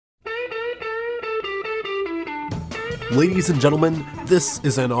Ladies and gentlemen, this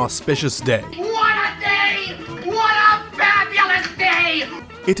is an auspicious day. What a day! What a fabulous day!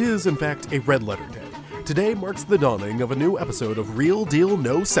 It is, in fact, a red letter day. Today marks the dawning of a new episode of Real Deal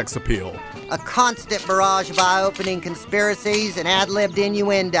No Sex Appeal. A constant barrage of eye-opening conspiracies and ad-libbed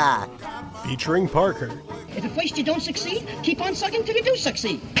innuendo. Featuring Parker. If at first you don't succeed, keep on sucking till you do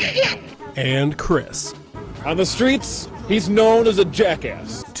succeed. Yeah. And Chris. On the streets, he's known as a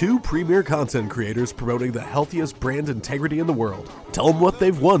jackass. Two premier content creators promoting the healthiest brand integrity in the world. Tell them what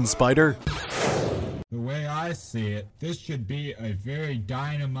they've won, Spider. The way I see it, this should be a very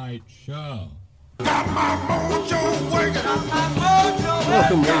dynamite show. Welcome,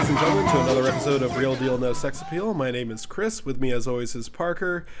 ladies and gentlemen, to another episode of Real Deal No Sex Appeal. My name is Chris. With me, as always, is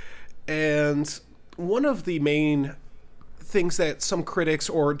Parker. And one of the main things that some critics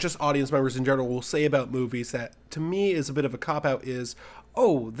or just audience members in general will say about movies that to me is a bit of a cop-out is,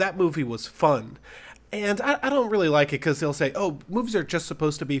 oh, that movie was fun. And I don't really like it because they'll say, oh, movies are just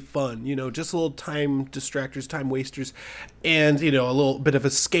supposed to be fun, you know, just little time distractors, time wasters, and, you know, a little bit of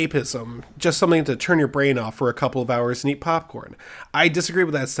escapism, just something to turn your brain off for a couple of hours and eat popcorn. I disagree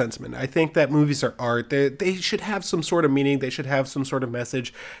with that sentiment. I think that movies are art. They should have some sort of meaning. They should have some sort of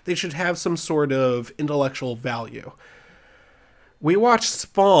message. They should have some sort of intellectual value. We watched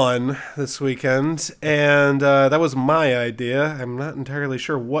Spawn this weekend, and that was my idea. I'm not entirely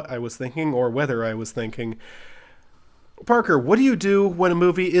sure what I was thinking or whether I was thinking. Parker, what do you do when a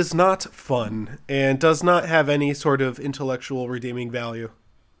movie is not fun and does not have any sort of intellectual redeeming value?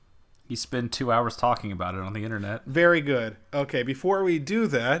 You spend 2 hours talking about it on the internet. Very good. Okay, before we do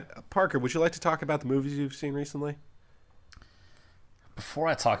that, Parker, would you like to talk about the movies you've seen recently? Before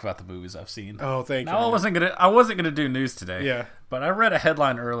I talk about the movies I've seen, oh, thank you. I wasn't gonna do news today. Yeah, but I read a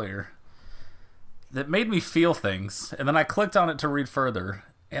headline earlier that made me feel things, and then I clicked on it to read further,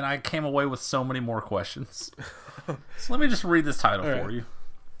 and I came away with so many more questions. So let me just read this title for you.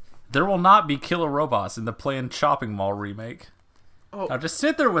 There will not be killer robots in the planned Chopping Mall remake. Oh. Now just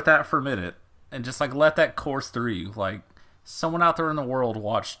sit there with that for a minute and just like let that course through you. Like, someone out there in the world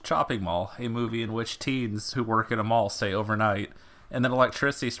watched Chopping Mall, a movie in which teens who work in a mall stay overnight. And then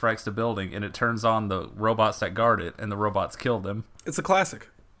electricity strikes the building, and it turns on the robots that guard it, and the robots kill them. It's a classic.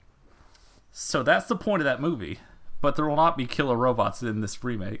 So that's the point of that movie. But there will not be killer robots in this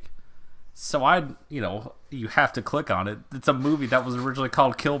remake. So you have to click on it. It's a movie that was originally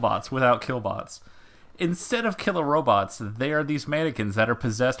called Killbots without Killbots. Instead of killer robots, they are these mannequins that are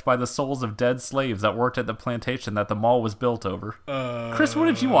possessed by the souls of dead slaves that worked at the plantation that the mall was built over. Chris, what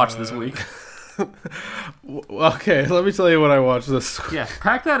did you watch this week? Okay, let me tell you what I watched this week. Yeah,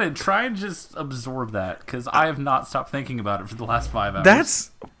 pack that in. Try and just absorb that, because I have not stopped thinking about it for the last 5 hours.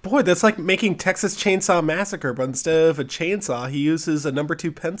 That's like making Texas Chainsaw Massacre, but instead of a chainsaw, he uses a number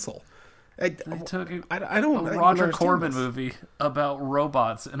 2 pencil. They took a Roger Corman movie about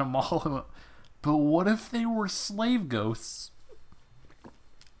robots in a mall. But what if they were slave ghosts?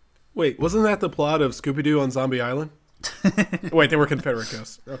 Wait, wasn't that the plot of Scooby-Doo on Zombie Island? Wait, they were Confederate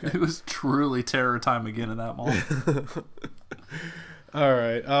ghosts. Okay. It was truly terror time again in that mall. All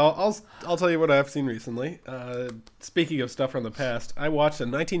right, I'll tell you what I've seen recently. Speaking of stuff from the past, I watched a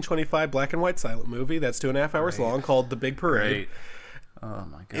 1925 black and white silent movie that's 2.5 hours long called The Big Parade. Great. Oh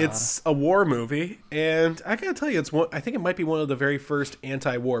my god! It's a war movie, and I gotta tell you, I think it might be one of the very first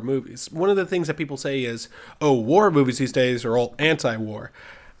anti-war movies. One of the things that people say is, "Oh, war movies these days are all anti-war."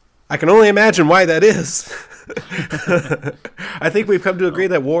 I can only imagine why that is. I think we've come to agree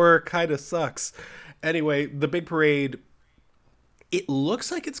that war kind of sucks. Anyway, The Big Parade, it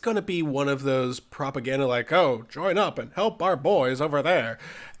looks like it's going to be one of those propaganda like, oh, join up and help our boys over there.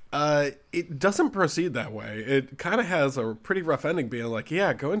 It doesn't proceed that way. It kind of has a pretty rough ending being like,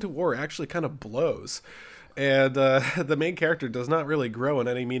 yeah, going to war actually kind of blows. And the main character does not really grow in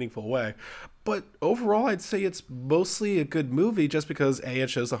any meaningful way. But overall, I'd say it's mostly a good movie just because A, it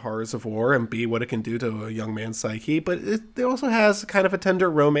shows the horrors of war, and B, what it can do to a young man's psyche. But it also has kind of a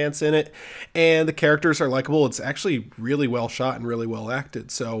tender romance in it, and the characters are likable. It's actually really well shot and really well acted.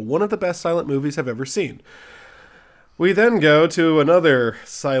 So one of the best silent movies I've ever seen. We then go to another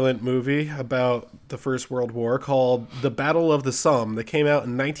silent movie about the First World War called The Battle of the Somme that came out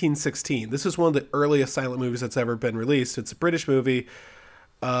in 1916. This is one of the earliest silent movies that's ever been released. It's a British movie.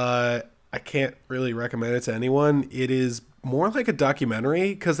 I can't really recommend it to anyone. It is more like a documentary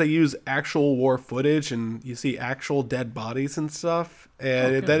because they use actual war footage and you see actual dead bodies and stuff.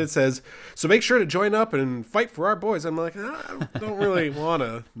 And then it says, so make sure to join up and fight for our boys. I'm like, I don't really want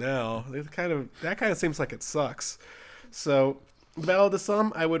to now. That kind of seems like it sucks. So, The Battle of the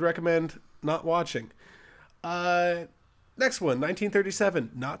Somme, I would recommend not watching. Next one,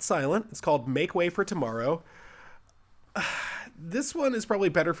 1937, not silent. It's called Make Way for Tomorrow. This one is probably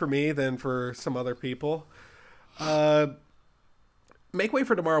better for me than for some other people. Make Way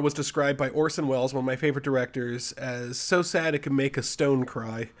for Tomorrow was described by Orson Welles, one of my favorite directors, as so sad it can make a stone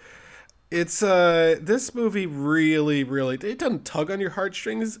cry. It's this movie really, it doesn't tug on your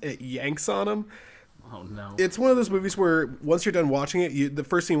heartstrings, it yanks on them. Oh no! It's one of those movies where once you're done watching it, the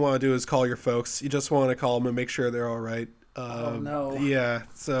first thing you want to do is call your folks. You just want to call them and make sure they're all right. Oh no! Yeah,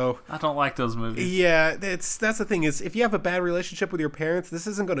 so I don't like those movies. yeah, that's the thing is, if you have a bad relationship with your parents, this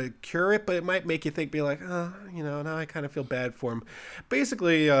isn't going to cure it, but it might make you be like, oh, now I kind of feel bad for them.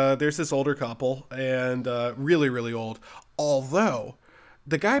 Basically, there's this older couple, and really old. Although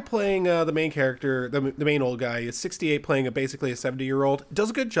the guy playing the main character, the main old guy, is 68, playing basically a 70-year-old.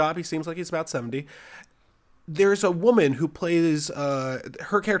 Does a good job. He seems like he's about 70. There's a woman who plays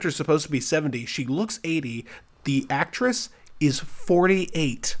her character is supposed to be 70. She looks 80. The actress is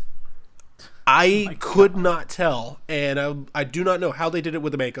 48. I could not tell, and I do not know how they did it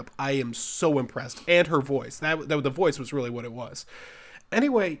with the makeup. I am so impressed, and her voice. The voice was really what it was.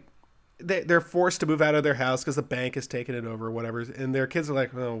 Anyway, they're forced to move out of their house because the bank has taken it over or whatever, and their kids are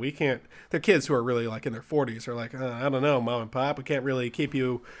like, "Oh, we can't." Their kids, who are really like in their 40s, are like, "I don't know, Mom and Pop, we can't really keep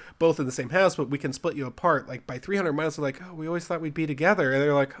you both in the same house, but we can split you apart." Like by 300 miles, they're like, "Oh, we always thought we'd be together," and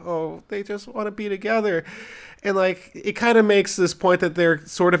they're like, "Oh, they just want to be together." And like it kind of makes this point that they're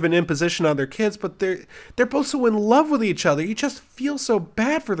sort of an imposition on their kids, but they're both so in love with each other. You just feel so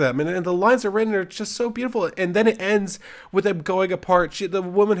bad for them, and the lines are written are just so beautiful. And then it ends with them going apart. The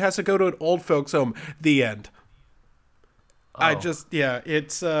woman has to go to an old folks home. The end. Oh.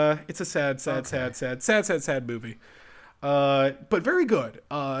 It's a sad movie. But very good.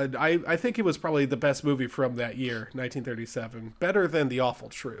 I think it was probably the best movie from that year, 1937. Better than The Awful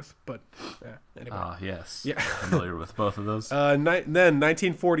Truth, but anyway. Yes. Yeah. Familiar with both of those. Then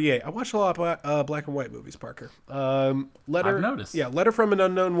 1948. I watched a lot of black and white movies, Parker. I've noticed. Yeah, Letter from an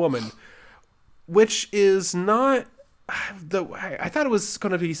Unknown Woman, which is not I thought it was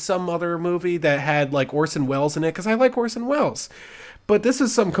going to be some other movie that had like Orson Welles in it, because I like Orson Welles. But this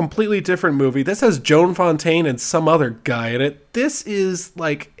is some completely different movie. This has Joan Fontaine and some other guy in it. This is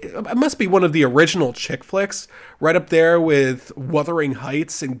like, it must be one of the original chick flicks, right up there with Wuthering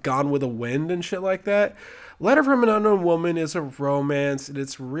Heights and Gone with the Wind and shit like that. Letter from an Unknown Woman is a romance, and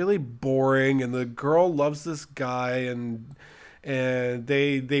it's really boring, and the girl loves this guy, and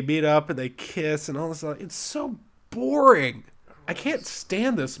they meet up and they kiss and all this stuff. It's so boring. I can't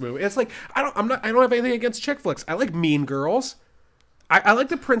stand this movie. It's like I don't have anything against chick flicks. I like Mean Girls. I like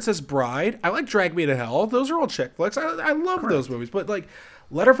The Princess Bride. I like Drag Me to Hell. Those are all chick flicks. I love those movies. But like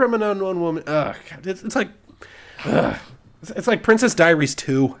Letter from an Unknown Woman, it's like it's like Princess Diaries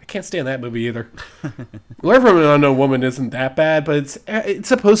 2. I can't stand that movie either. Letter from an Unknown Woman isn't that bad, but it's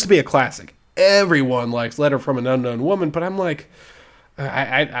supposed to be a classic. Everyone likes Letter from an Unknown Woman, but I'm like,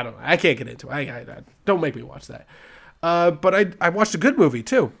 I don't know. I can't get into it. I don't make me watch that. But I watched a good movie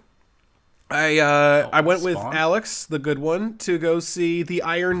too. I went with Alex, the good one, to go see The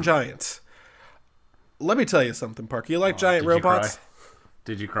Iron Giant. Let me tell you something, Park. You like giant robots?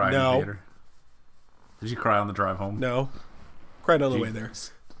 Did you cry in the theater? Did you cry on the drive home? No. Cried on the way there.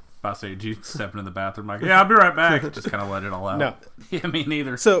 About to say, did you step into the bathroom like, yeah, I'll be right back? Just kind of let it all out. No. Yeah, me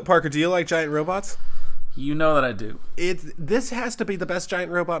neither. So, Parker, do you like giant robots? You know that I do. This has to be the best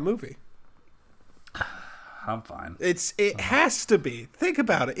giant robot movie. I'm fine. It has to be. Think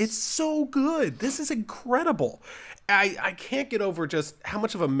about it. It's so good. This is incredible. I can't get over just how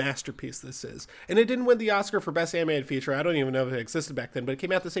much of a masterpiece this is. And it didn't win the Oscar for Best Animated Feature. I don't even know if it existed back then, but it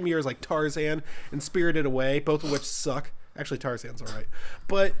came out the same year as like Tarzan and Spirited Away, both of which suck. Actually, Tarzan's all right.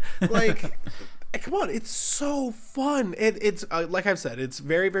 But like, come on, it's so fun. It's like I've said, it's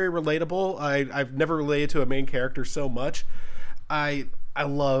very, very relatable. I've never related to a main character so much. I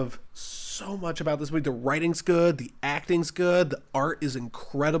love so much about this movie. The writing's good, the acting's good, the art is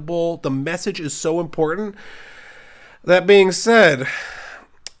incredible, the message is so important. That being said,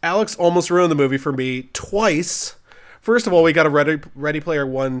 Alex almost ruined the movie for me twice. First of all, we got a Ready Player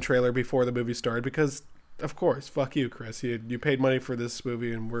One trailer before the movie started because, of course, fuck you, Chris. You paid money for this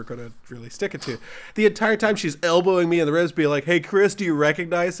movie, and we're going to really stick it to you. The entire time she's elbowing me in the ribs, being like, hey, Chris, do you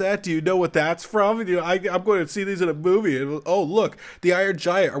recognize that? Do you know what that's from? And, I'm going to see these in a movie. And, oh, look, The Iron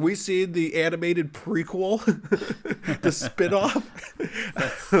Giant. Are we seeing the animated prequel? The spinoff?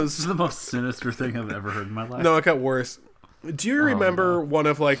 This is the most sinister thing I've ever heard in my life. No, it got worse. Do you remember one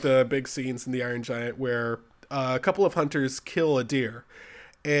of like the big scenes in The Iron Giant where a couple of hunters kill a deer?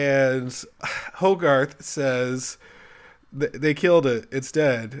 And Hogarth says, they killed it, it's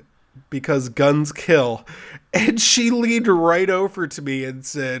dead. because guns kill. And she leaned right over to me and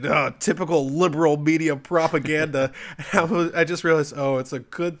said, oh, typical liberal media propaganda. And I just realized, oh, it's a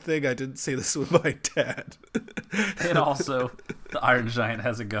good thing I didn't say this with my dad. And also, the Iron Giant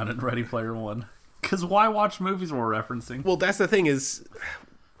has a gun in Ready Player One. Because why watch movies we're referencing? Well, that's the thing is...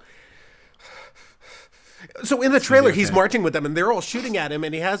 So in the trailer, he's marching with them, and they're all shooting at him,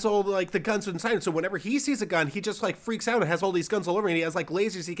 and he has all like the guns inside him. So whenever he sees a gun, he just like freaks out and has all these guns all over, and he has like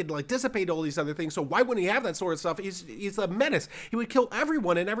lasers. He can like dissipate all these other things. So why wouldn't he have that sort of stuff? He's a menace. He would kill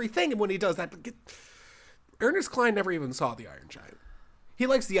everyone and everything. And when he does that, Ernest Cline never even saw the Iron Giant. He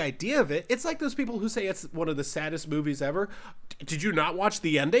likes the idea of it. It's like those people who say it's one of the saddest movies ever. Did you not watch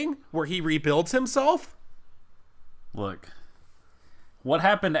the ending where he rebuilds himself? Look, what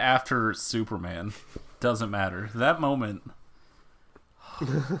happened after Superman doesn't matter. That moment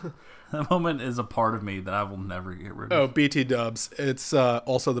is a part of me that I will never get rid of. Oh, BT dubs. It's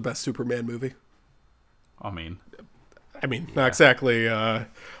also the best Superman movie. I mean, not exactly.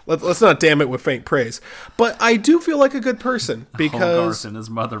 Let's not damn it with faint praise. But I do feel like a good person because Hogarth and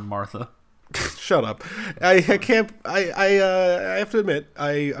his mother Martha. Shut up. I can't. I have to admit,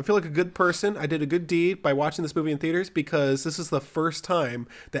 I feel like a good person. I did a good deed by watching this movie in theaters because this is the first time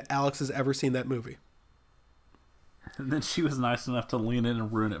that Alex has ever seen that movie. And then she was nice enough to lean in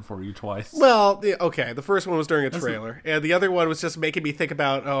and ruin it for you twice. Well, okay, the first one was during a trailer, and the other one was just making me think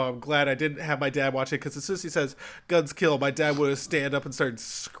about, oh, I'm glad I didn't have my dad watch it, because as soon as he says, guns kill, my dad would have stand up and started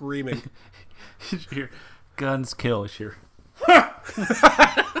screaming. Here, guns kill, here.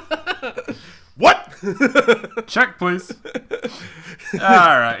 What? Check, please.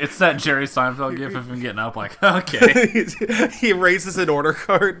 Alright, it's that Jerry Seinfeld gif of him getting up like, okay. He raises an order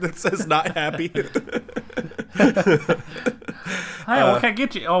card that says not happy. Hi, what can I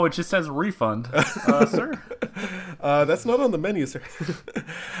get you? Oh, it just says refund. Sir? That's not on the menu, sir.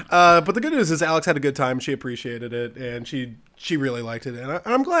 But the good news is Alex had a good time. She appreciated it, and she really liked it. And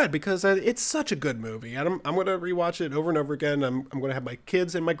I'm glad because it's such a good movie. And I'm going to rewatch it over and over again. I'm going to have my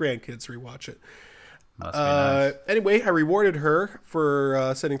kids and my grandkids rewatch it. Must be nice. Anyway, I rewarded her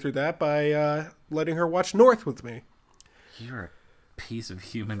for sitting through that by letting her watch North with me. You're a piece of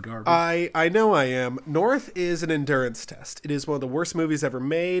human garbage. I know I am. North is an endurance test. It is one of the worst movies ever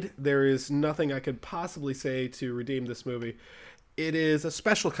made. There is nothing I could possibly say to redeem this movie. It is a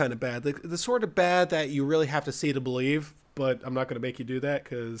special kind of bad. The sort of bad that you really have to see to believe, but I'm not going to make you do that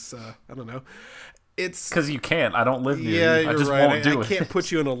because, I don't know. It's because you can't. I don't live near yeah, you. I you're just right. won't do I it. can't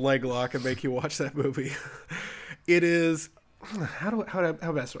put you in a leg lock and make you watch that movie. It is... How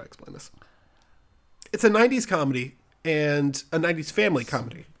best do I explain this? It's a 90s comedy and a 90s family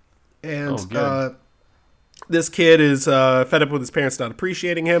comedy. And this kid is fed up with his parents not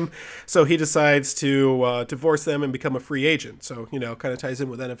appreciating him, so he decides to divorce them and become a free agent. So, kind of ties in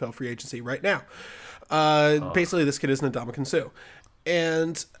with NFL free agency right now. Basically, this kid is an Ndamukong Suh.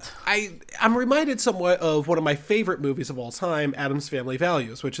 And I'm reminded somewhat of one of my favorite movies of all time, Addams Family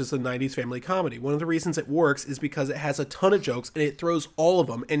Values, which is a 90s family comedy. One of the reasons it works is because it has a ton of jokes, and it throws all of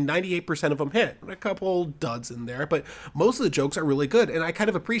them, and 98% of them hit. A couple duds in there, but most of the jokes are really good, and I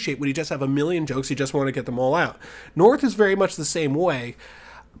kind of appreciate when you just have a million jokes, you just want to get them all out. North is very much the same way,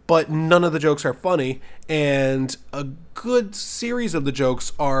 but none of the jokes are funny, and a good series of the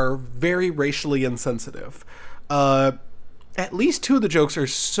jokes are very racially insensitive. At least two of the jokes are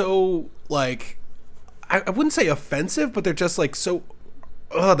so, like, I wouldn't say offensive, but they're just, like, so,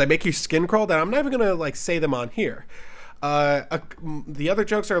 they make your skin crawl that I'm not even going to, like, say them on here. The other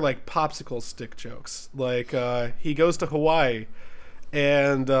jokes are, like, popsicle stick jokes. Like, he goes to Hawaii,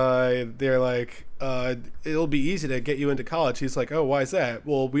 and they're like, it'll be easy to get you into college. He's like, oh, why is that?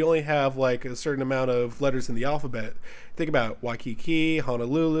 Well, we only have, like, a certain amount of letters in the alphabet. Think about Waikiki,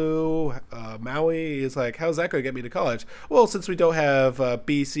 Honolulu, Maui. He's like, how's that going to get me to college? Well, since we don't have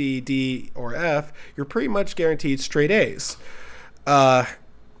B, C, D, or F, you're pretty much guaranteed straight A's.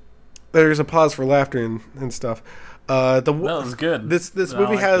 There's a pause for laughter and stuff. That was good. This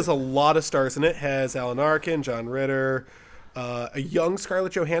movie has a lot of stars in it. It has Alan Arkin, John Ritter, a young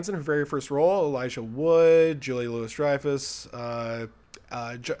Scarlett Johansson, her very first role, Elijah Wood, Julia Louis-Dreyfus, John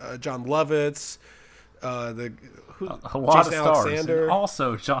Lovitz, a lot Jason of stars. Alexander. And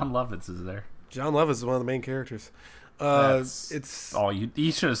also, John Lovitz is there. John Lovitz is one of the main characters. It's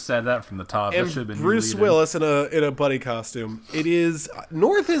you should have said that from the top. And that should have been Bruce Willis in a buddy costume. It is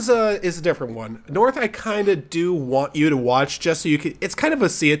North is a different one. North, I kind of do want you to watch just so you can. It's kind of a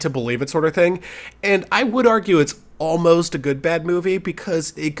see it to believe it sort of thing, and I would argue it's almost a good bad movie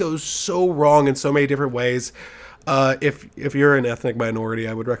because it goes so wrong in so many different ways. If you're an ethnic minority,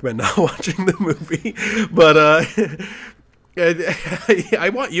 I would recommend not watching the movie. But I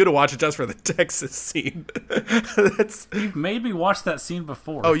want you to watch it just for the Texas scene. You've made me watch that scene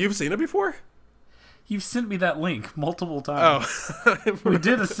before. Oh, you've seen it before? You've sent me that link multiple times. Oh. We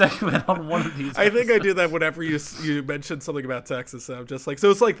did a segment on one of these. I think I do that whenever you mention something about Texas. So I'm just like,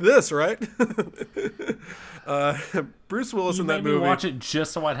 so it's like this, right? Bruce Willis in that movie. You made me watch it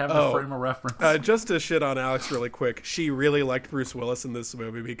just so I'd have the frame of reference. Just to shit on Alex really quick, she really liked Bruce Willis in this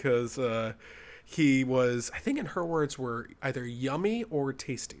movie because he was, I think in her words, were either yummy or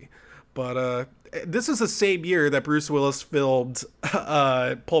tasty. But this is the same year that Bruce Willis filmed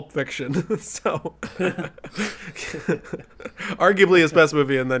Pulp Fiction, so arguably his best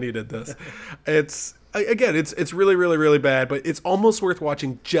movie, and then he did this. It's really, really, really bad, but it's almost worth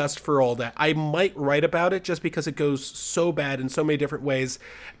watching just for all that. I might write about it just because it goes so bad in so many different ways.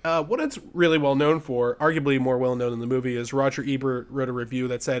 What it's really well known for, arguably more well known in the movie, is Roger Ebert wrote a review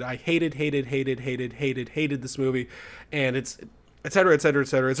that said, I hated this movie, and it's et cetera, et cetera, et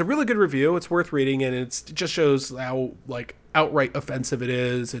cetera. It's a really good review. It's worth reading, and it just shows how like outright offensive it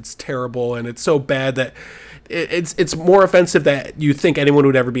is. It's terrible, and it's so bad that it's more offensive that you think anyone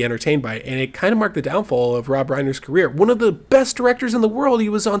would ever be entertained by it. And it kind of marked the downfall of Rob Reiner's career. One of the best directors in the world. He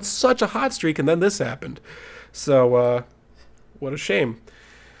was on such a hot streak, and then this happened. So, what a shame.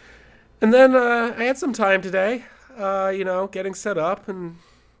 And then I had some time today, getting set up, and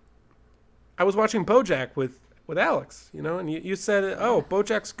I was watching BoJack with Alex, and you said, oh,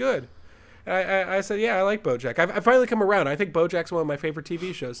 BoJack's good. I said, yeah, I like BoJack. I've finally come around. I think BoJack's one of my favorite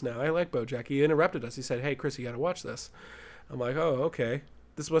TV shows now. I like BoJack. He interrupted us. He said, hey, Chris, you got to watch this. I'm like, oh, okay.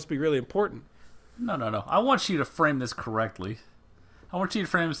 This must be really important. No. I want you to frame this correctly. I want you to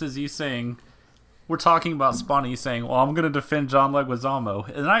frame this as you saying, we're talking about Spawn, and you saying, well, I'm going to defend John Leguizamo.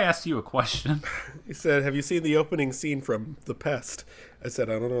 And I asked you a question. He said, have you seen the opening scene from The Pest? I said,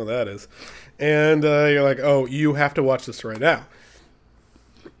 I don't know what that is. And you're like, oh, you have to watch this right now.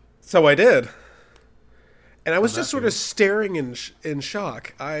 So I did. And I was just sort of staring in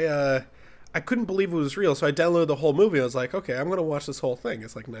shock. I couldn't believe it was real, so I downloaded the whole movie. I was like, okay, I'm going to watch this whole thing.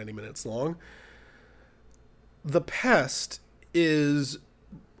 It's like 90 minutes long. The Pest is,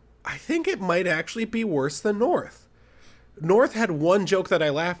 I think it might actually be worse than North. North had one joke that I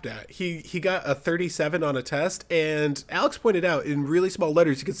laughed at. He got a 37 on a test, and Alex pointed out in really small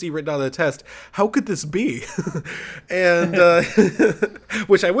letters, you could see written on the test, how could this be? And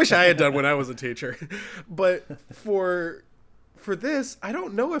which I wish I had done when I was a teacher. But for this, I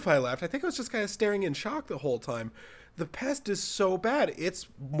don't know if I laughed. I think I was just kind of staring in shock the whole time. The Pest is so bad. It's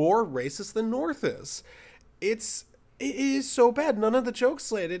more racist than North is. It is so bad. None of the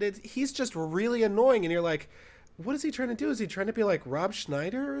jokes landed. He's just really annoying, and you're like, what is he trying to do? Is he trying to be like Rob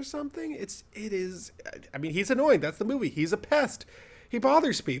Schneider or something? It is. I mean, he's annoying. That's the movie. He's a pest. He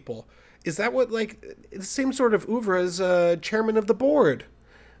bothers people. Is that what, like, the same sort of oeuvre as chairman of the board?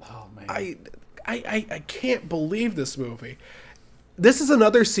 Oh, man. I can't believe this movie. This is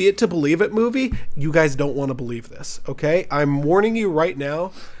another see it to believe it movie. You guys don't want to believe this, okay? I'm warning you right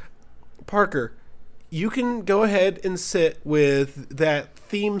now. Parker, you can go ahead and sit with that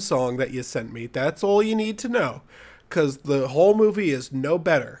theme song that you sent me. That's all you need to know, because the whole movie is no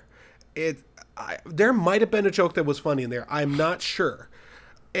better. There might have been a joke that was funny in there. I'm not sure.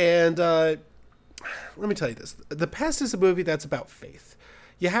 And let me tell you this. The Pest is a movie that's about faith.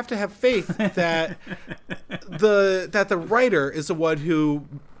 You have to have faith that the writer is the one who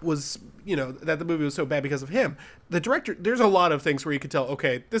was, that the movie was so bad because of him. The director, there's a lot of things where you could tell,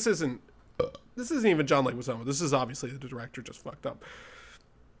 okay, this isn't even John Leguizamo. This is obviously the director just fucked up.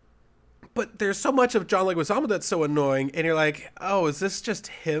 But there's so much of John Leguizamo that's so annoying, and you're like, oh, is this just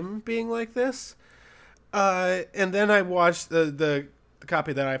him being like this? And then I watched the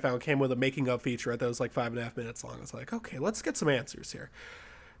copy that I found came with a making of featurette that was like 5.5 minutes long. I was like, okay, let's get some answers here.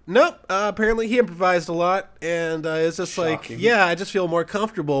 Nope. Apparently he improvised a lot, and it's just shocking. Like, yeah, I just feel more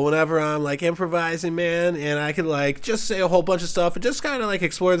comfortable whenever I'm like improvising, man, and I can like just say a whole bunch of stuff and just kind of like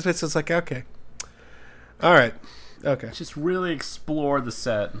explore the space. It's like, okay, all right, okay. Just really explore the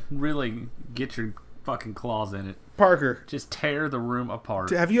set. Really get your fucking claws in it. Parker, just tear the room apart.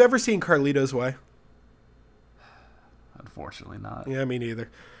 Have you ever seen Carlito's Way? Unfortunately not. Yeah, me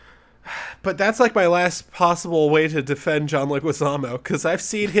neither. But that's like my last possible way to defend John Leguizamo, because I've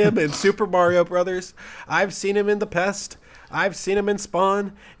seen him in Super Mario Brothers, I've seen him in The Pest, I've seen him in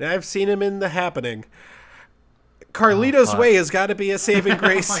Spawn, and I've seen him in The Happening. Carlito's Way has got to be a saving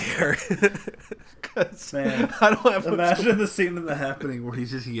grace here. Man, I don't have imagine the scene in The Happening where he's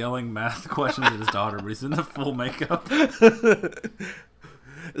just yelling math questions at his daughter, but he's in the full makeup.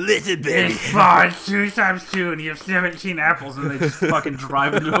 Listen, baby. It's 5, 2 times 2, and you have 17 apples, and they just fucking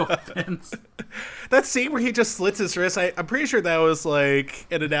drive into a fence. That scene where he just slits his wrist, I'm pretty sure that was like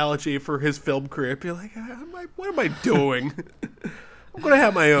an analogy for his film career. Be like, what am I doing? I'm going to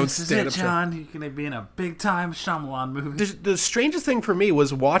have my own This is stand-up it, show. John. You're going to be in a big-time Shyamalan movie. The strangest thing for me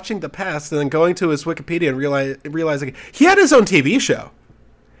was watching The Pest and then going to his Wikipedia and realizing he had his own TV show.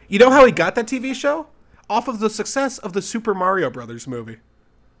 You know how he got that TV show? Off of the success of the Super Mario Brothers movie.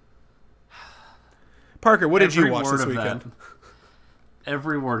 Parker, what did you watch this weekend?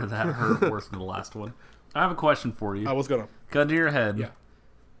 Every word of that hurt worse than the last one. I have a question for you. I was going to. Gun to your head. Yeah.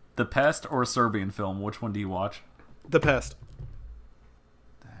 The Pest or a Serbian film? Which one do you watch? The Pest.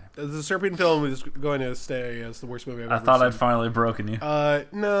 The Serbian film is going to stay as the worst movie I've ever thought seen. I'd finally broken you.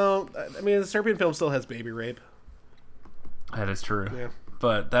 No. I mean, the Serbian film still has baby rape. That is true. Yeah.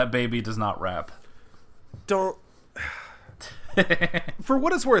 But that baby does not rap. Don't... For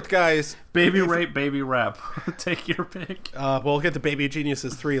what it's worth, guys... Baby rape, baby rap. Take your pick. We'll get to Baby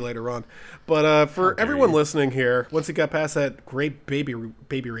Geniuses 3 later on. But for everyone listening here, once you got past that great baby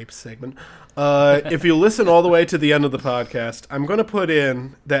rape segment, if you listen all the way to the end of the podcast, I'm going to put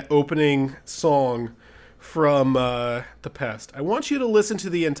in that opening song from The Pest. I want you to listen to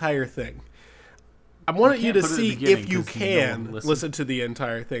the entire thing. I want you to see if you can listen to the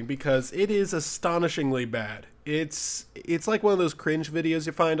entire thing, because it is astonishingly bad. It's like one of those cringe videos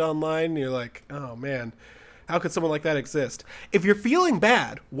you find online, and you're like, oh man, how could someone like that exist? If you're feeling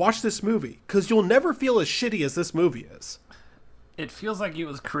bad, watch this movie, because you'll never feel as shitty as this movie is. It feels like it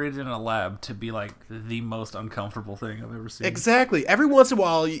was created in a lab to be like the most uncomfortable thing I've ever seen. Exactly. Every once in a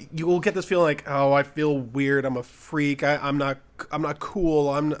while, you will get this feeling like, oh, I feel weird. I'm a freak. I'm not cool.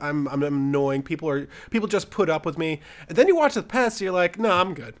 I'm annoying. People just put up with me. And then you watch The Pest, and you're like, no,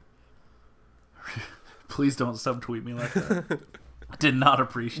 I'm good. Please don't subtweet me like that. Did not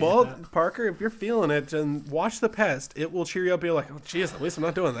appreciate Well, that. Parker, if you're feeling it, then watch The Pest. It will cheer you up. You're like, oh, geez, at least I'm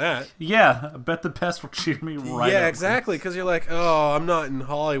not doing that. Yeah, I bet The Pest will cheer me right Yeah, up. exactly, because you're like, oh, I'm not in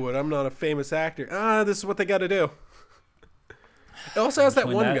Hollywood. I'm not a famous actor. This is what they got to do. It also has that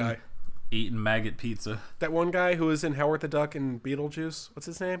Between one that guy. and eating maggot pizza. That one guy who was in Howard the Duck and Beetlejuice. What's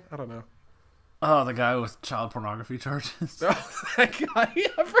his name? I don't know. Oh, the guy with child pornography charges. Oh, that guy.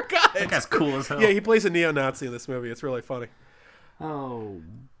 I forgot. That guy's cool as hell. Yeah, he plays a neo-Nazi in this movie. It's really funny. Oh,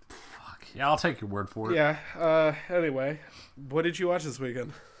 fuck. Yeah, I'll take your word for it. Yeah. Anyway, what did you watch this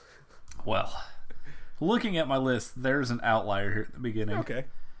weekend? Well, looking at my list, there's an outlier here at the beginning. Okay.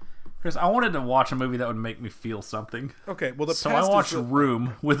 Because I wanted to watch a movie that would make me feel something. Okay. Well, So I watched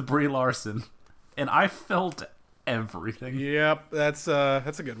Room with Brie Larson, and I felt everything. Yep, that's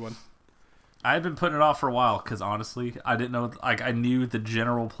a good one. I had been putting it off for a while because honestly, I didn't know. Like, I knew the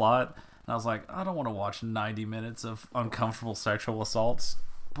general plot, and I was like, I don't want to watch 90 minutes of uncomfortable sexual assaults.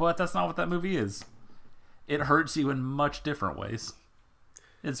 But that's not what that movie is. It hurts you in much different ways.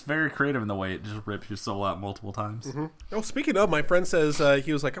 It's very creative in the way it just rips your soul out multiple times. Mm-hmm. Oh, speaking of, my friend says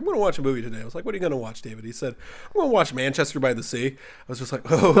he was like, I'm going to watch a movie today. I was like, what are you going to watch, David? He said, I'm going to watch Manchester by the Sea. I was just like,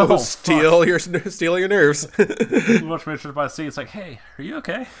 steal your nerves. You watch Manchester by the Sea, it's like, hey, are you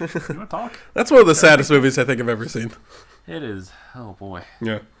okay? You want to talk? That's one of the saddest movies I think I've ever seen. It is. Oh, boy.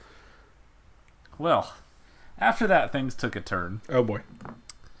 Yeah. Well, after that, things took a turn. Oh, boy.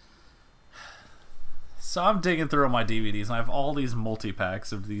 So I'm digging through my DVDs, and I have all these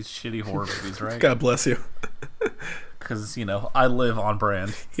multi-packs of these shitty horror movies, right? God bless you. Because, I live on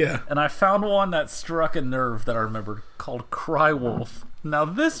brand. Yeah. And I found one that struck a nerve that I remembered called Cry Wolf. Now,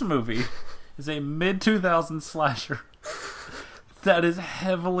 this movie is a mid-2000s slasher that is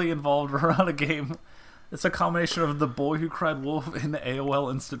heavily involved around a game. It's a combination of The Boy Who Cried Wolf and the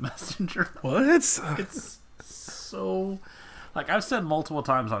AOL Instant Messenger. What? It's so... Like, I've said multiple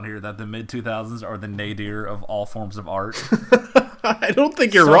times on here that the mid-2000s are the nadir of all forms of art. I don't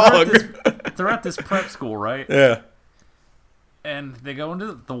think you're So wrong. they're at this prep school, right? Yeah. And they go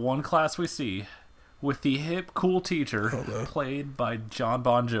into the one class we see with the hip, cool teacher played by John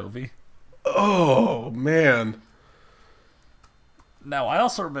Bon Jovi. Oh, man. Now, I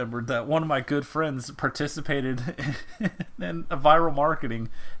also remembered that one of my good friends participated in a viral marketing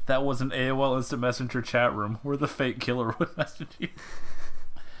that was an AOL Instant Messenger chat room where the fake killer would message you.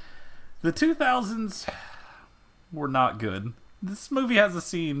 The 2000s were not good. This movie has a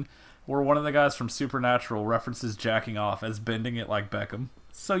scene where one of the guys from Supernatural references jacking off as bending it like Beckham.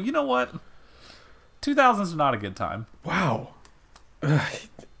 So, you know what? 2000s are not a good time. Wow. I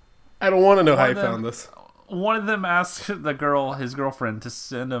don't want to know how you One of found them- this. One of them asked his girlfriend, to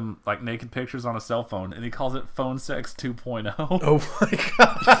send him like naked pictures on a cell phone, and he calls it phone sex 2.0. Oh my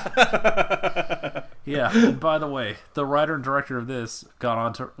god. Yeah, and by the way, the writer and director of this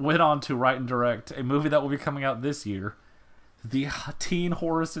went on to write and direct a movie that will be coming out this year, the teen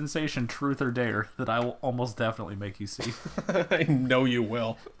horror sensation Truth or Dare, that I will almost definitely make you see. I know you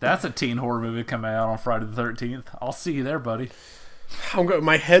will. That's a teen horror movie coming out on Friday the 13th. I'll see you there, buddy.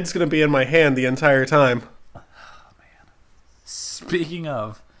 My head's going to be in my hand the entire time. Speaking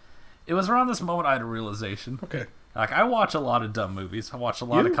of, it was around this moment I had a realization. Okay. Like, I watch a lot of dumb movies. I watch a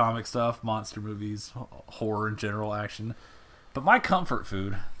lot You? of comic stuff, monster movies, horror in general, action. But my comfort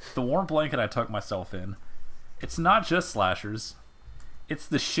food, the warm blanket I tuck myself in, it's not just slashers. It's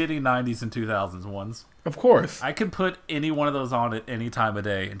the shitty 90s and 2000s ones. Of course. I could put any one of those on at any time of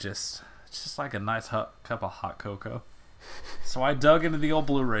day and it's just like a nice cup of hot cocoa. So I dug into the old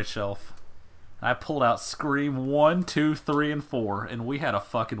Blu-ray shelf. I pulled out Scream 1, 2, 3, and 4, and we had a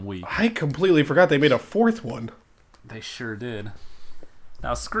fucking week. I completely forgot they made a fourth one. They sure did.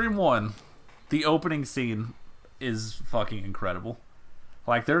 Now, Scream 1, the opening scene is fucking incredible.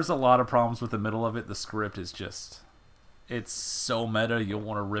 Like, there's a lot of problems with the middle of it. The script is just... It's so meta, you'll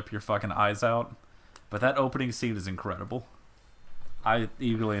want to rip your fucking eyes out. But that opening scene is incredible. I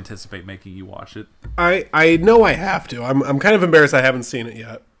eagerly anticipate making you watch it. I know I have to. I'm kind of embarrassed I haven't seen it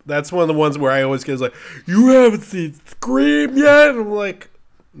yet. That's one of the ones where I always get like, you haven't seen Scream yet? And I'm like,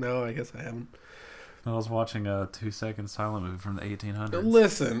 no, I guess I haven't. I was watching a 2-second silent movie from the 1800s.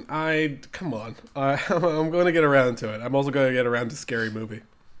 Listen, come on. I'm going to get around to it. I'm also going to get around to Scary Movie.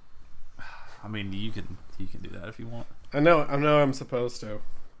 I mean, you can do that if you want. I know I'm supposed to,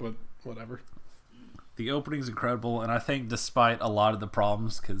 but whatever. The opening's incredible, and I think despite a lot of the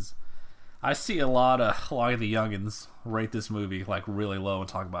problems, because I see a lot of the youngins rate this movie like really low and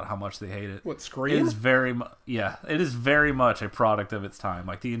talk about how much they hate it. What, Scream? It is it is very much a product of its time.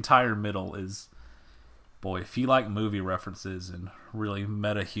 Like, the entire middle is, boy, if you like movie references and really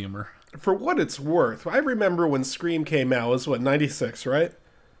meta humor. For what it's worth, I remember when Scream came out, it was 96, right?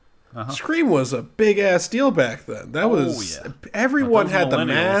 Uh-huh. Scream was a big ass deal back then. That was everyone had the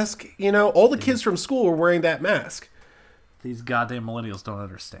mask. You know, all the kids from school were wearing that mask. These goddamn millennials don't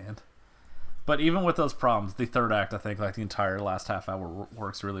understand. But even with those problems, the third act, I think, like the entire last half hour,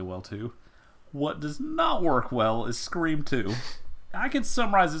 works really well too. What does not work well is Scream 2. I can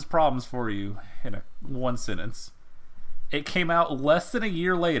summarize its problems for you in one sentence. It came out less than a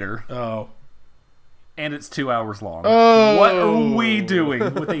year later. Oh. And it's 2 hours long. Oh. What are we doing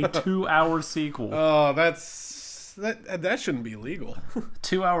with a 2-hour sequel? Oh, that shouldn't be legal.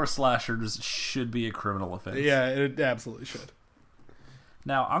 2-hour slashers should be a criminal offense. Yeah, it absolutely should.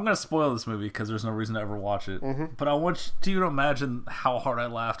 Now, I'm going to spoil this movie because there's no reason to ever watch it. Mm-hmm. But I want you to imagine how hard I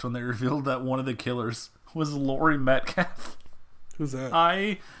laughed when they revealed that one of the killers was Laurie Metcalf. Who's that?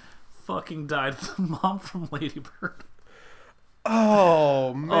 I fucking died. The mom from Lady Bird.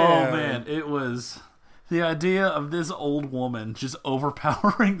 Oh, man. Oh, man. It was... The idea of this old woman just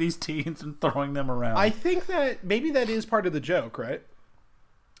overpowering these teens and throwing them around. I think that maybe that is part of the joke, right?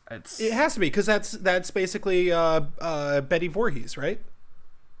 It has to be, because that's basically Betty Voorhees, right?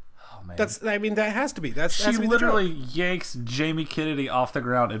 Oh, man. That has to be. She literally yanks Jamie Kennedy off the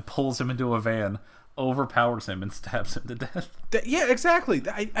ground and pulls him into a van, overpowers him, and stabs him to death. Yeah, exactly.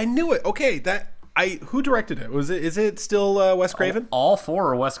 I knew it. Okay, who directed it? Is it still Wes Craven? All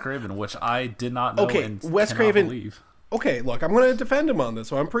four are Wes Craven, which I did not know. Okay, and Wes cannot Craven. Believe. Okay, look, I'm going to defend him on this.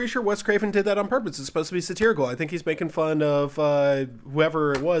 So I'm pretty sure Wes Craven did that on purpose. It's supposed to be satirical. I think he's making fun of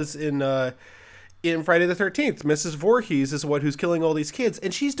whoever it was in Friday the 13th. Mrs. Voorhees is who's killing all these kids,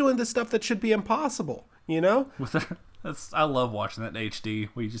 and she's doing the stuff that should be impossible. You know? I love watching that in HD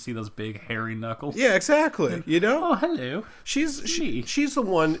where you just see those big hairy knuckles. Yeah, exactly. You know? Oh, hello. She's the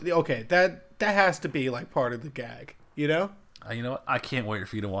one. Okay, that has to be like part of the gag. You know? You know what? I can't wait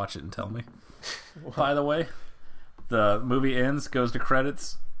for you to watch it and tell me. By the way, the movie ends, goes to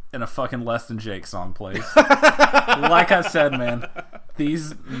credits, and a fucking Less Than Jake song plays. Like I said, man,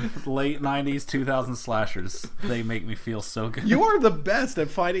 these late 90s, 2000 slashers, they make me feel so good. You are the best at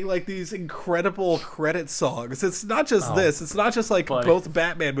finding like these incredible credit songs. It's not just this. It's not just like both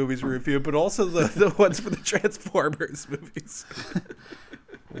Batman movies we reviewed, but also the ones for the Transformers movies.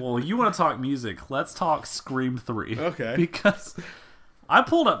 Well, you want to talk music? Let's talk Scream 3. Okay. Because I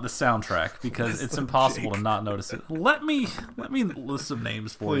pulled up the soundtrack because it's impossible to not notice it. Let me list some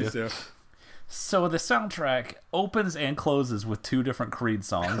names for you. Please do. So the soundtrack opens and closes with 2 different Creed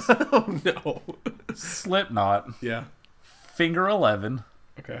songs. Oh no. Slipknot. Yeah. Finger 11.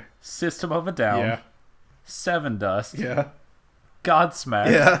 Okay. System of a Down. Yeah. Seven Dust. Yeah.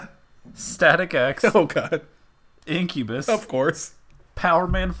 Godsmack. Yeah. Static X. Oh god. Incubus. Of course. Power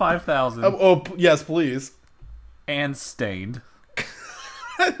Man 5000. Yes, please. And Stained.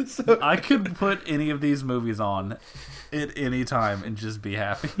 So- I could put any of these movies on at any time and just be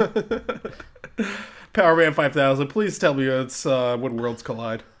happy. Power Man 5000. Please tell me it's When Worlds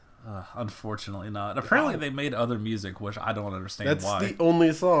Collide. Unfortunately not. Apparently they made other music, which I don't understand That's why. the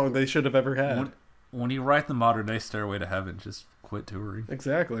only song they should have ever had. When you write the modern day Stairway to Heaven, just quit touring.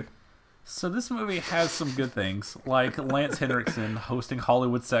 Exactly. So this movie has some good things, like Lance Henriksen hosting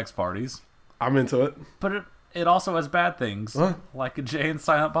Hollywood sex parties. I'm into it. But it also has bad things, What? like a Jay and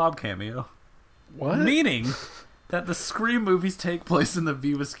Silent Bob cameo. What? Meaning that the Scream movies take place in the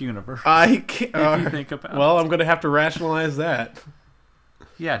View Askew universe. I can't. If you think about well, it. I'm going to have to rationalize that.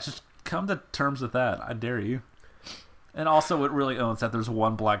 Yeah, just come to terms with that. I dare you. And also, it really owns that there's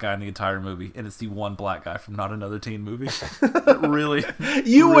one black guy in the entire movie, and it's the one black guy from Not Another Teen Movie. It really,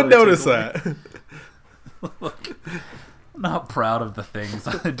 You would really notice tickled me. that. Look, I'm not proud of the things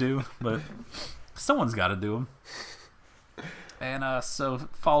I do, but someone's got to do them. And so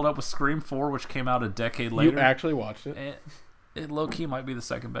followed up with Scream 4, which came out a decade later. You actually watched it. And it low-key might be the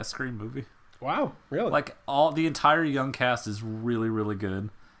second best Scream movie. Wow, really? Like, the entire young cast is really, really good.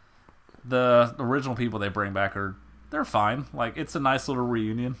 The original people they bring back they're fine. Like, it's a nice little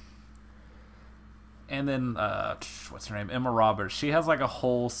reunion. And then, what's her name? Emma Roberts. She has, like, a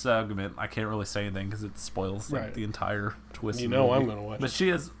whole segment. I can't really say anything because it spoils like, the entire twist. You of the know movie. I'm going to watch But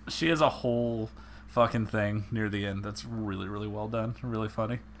it. she has a whole fucking thing near the end that's really, really well done. Really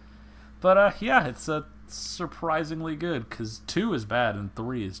funny. But, yeah, it's surprisingly good because 2 is bad and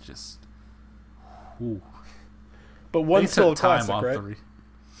 3 is just... Ooh. But They one's still a took time classic, on right? 3.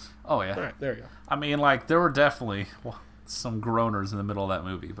 Oh, yeah. All right, there you go. I mean, like, there were definitely some groaners in the middle of that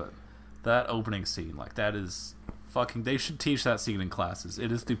movie, but that opening scene, like, that is fucking... They should teach that scene in classes.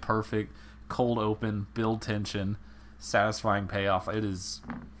 It is the perfect cold open, build tension, satisfying payoff. It is...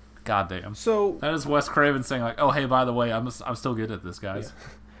 Goddamn. So, That is Wes Craven saying, like, oh, hey, by the way, I'm still good at this, guys.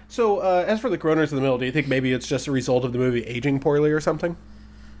 as for the groaners in the middle, do you think maybe it's just a result of the movie aging poorly or something?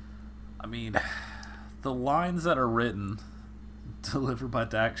 I mean, the lines that are written... delivered by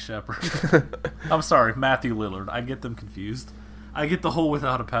Dax Shepard. I'm sorry, Matthew Lillard. I get them confused. I get the whole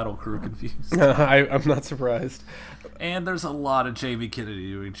Without a Paddle crew confused. I'm not surprised. And there's a lot of Jamie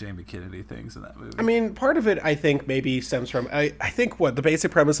Kennedy doing Jamie Kennedy things in that movie. I mean, part of it, I think, maybe stems from... I think what the basic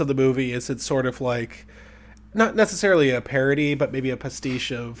premise of the movie is it's sort of like... Not necessarily a parody, but maybe a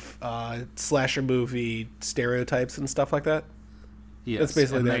pastiche of slasher movie stereotypes and stuff like that. yes, that's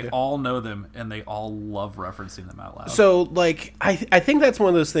basically and the they idea. all know them, and they all love referencing them out loud. So, like, I think that's one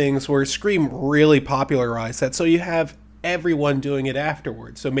of those things where Scream really popularized that, so you have everyone doing it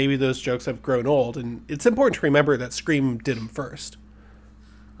afterwards. So maybe those jokes have grown old, and it's important to remember that Scream did them first.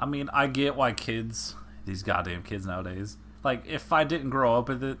 I mean, I get why these goddamn kids nowadays, like, if I didn't grow up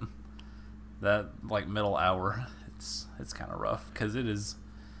with it, that, like, middle hour, it's kind of rough, because it is...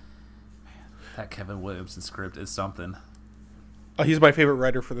 Man, that Kevin Williamson script is something. Oh, he's my favorite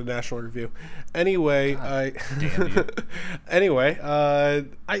writer for the National Review. Anyway, Damn you. Anyway,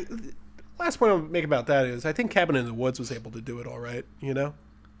 last point I'll make about that is I think Cabin in the Woods was able to do it all right, you know?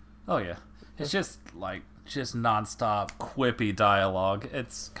 Oh, yeah. It's just nonstop, quippy dialogue.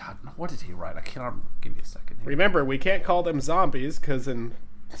 It's... God, what did he write? I cannot... Give me a second here. Remember, we can't call them zombies, because in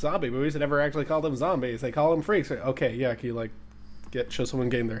zombie movies, they never actually call them zombies. They call them freaks. Okay, yeah, can you, like, show someone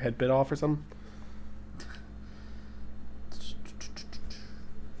getting their head bit off or something?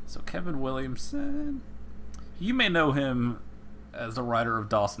 So Kevin Williamson, you may know him as the writer of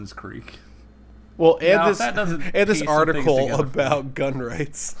Dawson's Creek. Well, Now, if that doesn't and this piece some things article together for about gun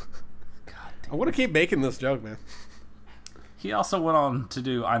rights. God damn. I want to keep making this joke, man. He also went on to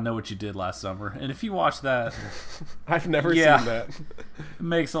do I Know What You Did Last Summer, and if you watch that, I've never Yeah. seen that. it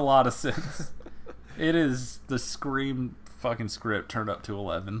makes a lot of sense. It is the Scream fucking script turned up to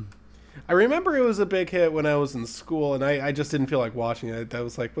 11. I remember it was a big hit when I was in school, and I just didn't feel like watching it. I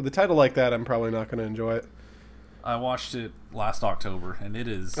was like, with a title like that, I'm probably not going to enjoy it. I watched it last October, and it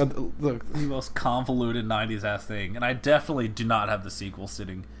is Look, the most convoluted 90s ass thing, and I definitely do not have the sequel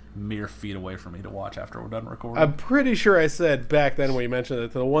sitting mere feet away from me to watch after we're done recording. I'm pretty sure I said back then when you mentioned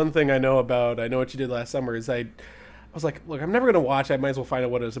it, the one thing I know about I Know What You Did Last Summer is I was like, look, I'm never going to watch it. I might as well find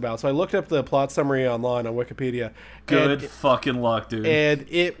out what it was about. So I looked up the plot summary online on Wikipedia. Good fucking luck, dude. And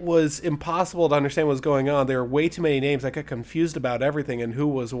it was impossible to understand what was going on. There were way too many names. I got confused about everything and who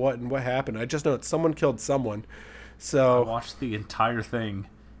was what and what happened. I just know that someone killed someone. I So watched the entire thing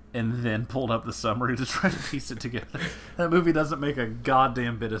and then pulled up the summary to try to piece it together. That movie doesn't make a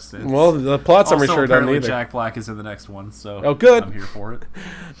goddamn bit of sense. well, the plot summary also, sure doesn't apparently either. Jack Black is in the next one, so Oh, good. I'm here for it.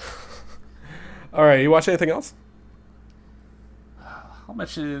 All right, you watch anything else? I'll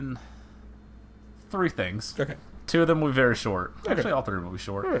mention 3 things. Okay. 2 of them will be very short. Actually, all 3 of them will be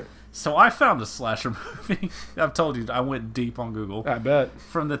short. Right. So I found a slasher movie. I've told you, I went deep on Google. I bet.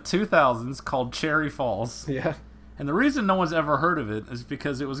 From the 2000s called Cherry Falls. Yeah. And the reason no one's ever heard of it is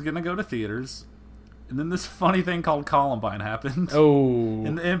because it was going to go to theaters. And then this funny thing called Columbine happened. Oh.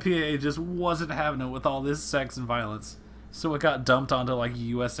 And the MPAA just wasn't having it with all this sex and violence. So it got dumped onto like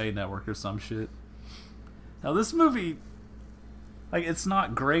USA Network or some shit. Now this movie, like, it's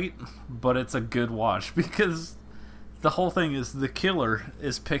not great, but it's a good watch because the whole thing is the killer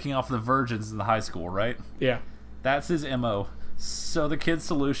is picking off the virgins in the high school, right? Yeah. That's his MO. So the kids'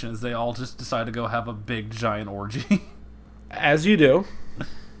 solution is they all just decide to go have a big giant orgy. As you do.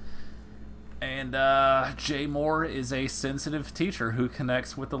 And Jay Moore is a sensitive teacher who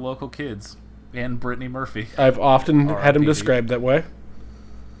connects with the local kids. And Brittany Murphy. I've often had him RIPD. described that way.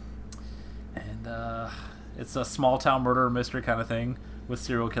 And it's a small town murder mystery kind of thing with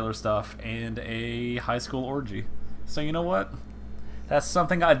serial killer stuff and a high school orgy. So you know what? That's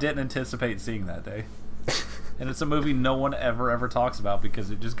something I didn't anticipate seeing that day. And it's a movie no one ever talks about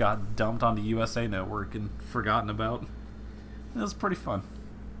because it just got dumped onto USA Network and forgotten about. It was pretty fun.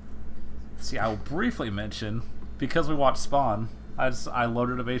 See, I will briefly mention, because we watched Spawn, I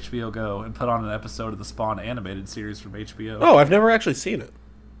loaded up HBO Go and put on an episode of the Spawn animated series from HBO. Oh, I've never actually seen it.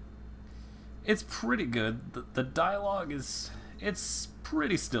 It's pretty good. The dialogue it's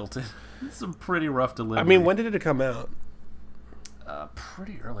pretty stilted. It's some pretty rough delivery. I mean, when did it come out?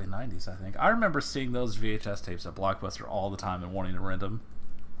 Pretty early 90s, I think. I remember seeing those VHS tapes at Blockbuster all the time and wanting to rent them.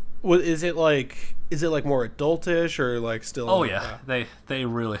 Well, is it like more adultish or like still? Oh yeah, they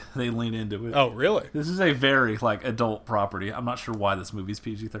lean into it. Oh really? This is a very like adult property. I'm not sure why this movie's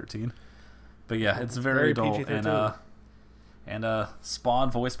PG-13, but yeah, it's very adult. PG-13. And Spawn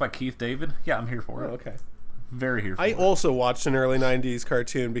voiced by Keith David. Yeah, I'm here for it. Oh, okay. Very here for I it. also watched an early 90s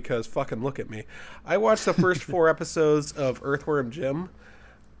cartoon because fucking look at me. I watched the first 4 episodes of Earthworm Jim.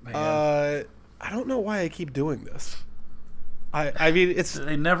 Man. I don't know why I keep doing this. I mean,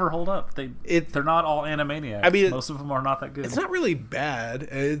 They never hold up. They're not all Animaniacs. I mean, most of them are not that good. it's not really bad.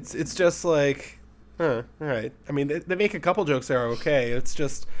 It's just like, all right. I mean, they make a couple jokes that are okay. It's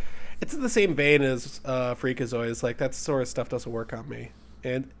just, it's in the same vein as Freakazoid. Like, that sort of stuff doesn't work on me.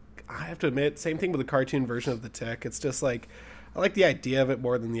 And I have to admit, same thing with the cartoon version of The Tick. It's just like, I like the idea of it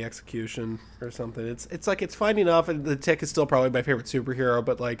more than the execution or something. It's like, it's fine enough, and The Tick is still probably my favorite superhero,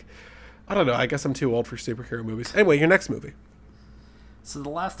 but like, I don't know. I guess I'm too old for superhero movies. Anyway, your next movie. So the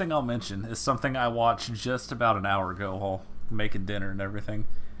last thing I'll mention is something I watched just about an hour ago while making dinner and everything.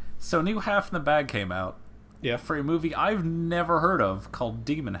 So New Half in the Bag came out. Yeah. For a movie I've never heard of called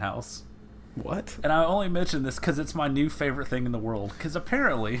Demon House. What? And I only mention this because it's my new favorite thing in the world. Because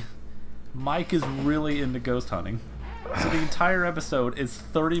apparently, Mike is really into ghost hunting. So the entire episode is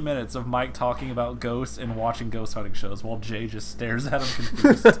 30 minutes of Mike talking about ghosts and watching ghost hunting shows while Jay just stares at him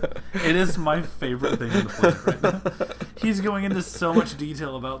confused. It is my favorite thing on the planet right now. He's going into so much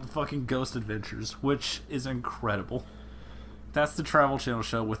detail about the fucking ghost adventures, which is incredible. That's the Travel Channel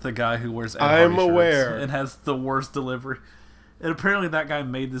show with the guy who wears Ed Hardy I'm shirts aware. and has the worst delivery. And apparently that guy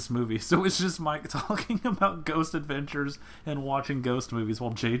made this movie, so it's just Mike talking about ghost adventures and watching ghost movies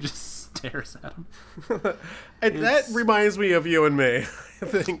while Jay just stares at him. That reminds me of you and me, I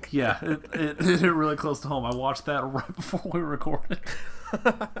think. Yeah, it hit really close to home. I watched that right before we recorded.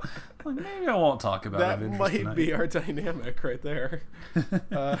 Like, maybe I won't talk about That Avengers might tonight. be our dynamic right there.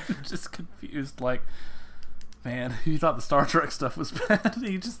 Just confused, like, man, he thought the Star Trek stuff was bad.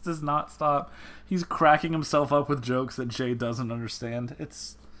 He just does not stop. He's cracking himself up with jokes that Jay doesn't understand.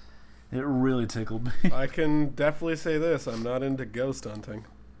 It really tickled me. I can definitely say this. I'm not into ghost hunting.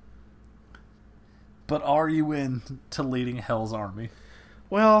 But are you into leading Hell's Army?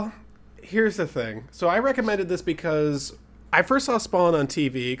 Well, here's the thing. So I recommended this because I first saw Spawn on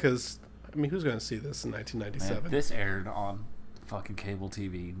TV because, I mean, who's going to see this in 1997? Man, this aired on fucking cable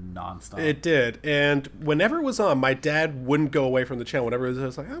TV nonstop. It did. And whenever it was on, my dad wouldn't go away from the channel. Whenever it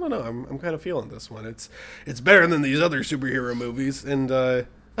was like, I don't know, I'm kind of feeling this one. It's better than these other superhero movies. And I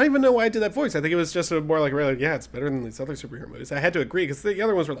don't even know why I did that voice. I think it was just more like, really, yeah, it's better than these other superhero movies. I had to agree because the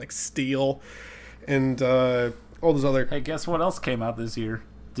other ones were like Steel and all those other... Hey, guess what else came out this year?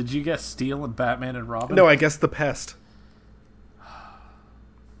 Did you guess Steel and Batman and Robin? No, I guess The Pest.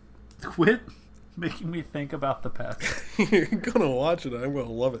 Quit making me think about The Pest. You're gonna watch it. I'm gonna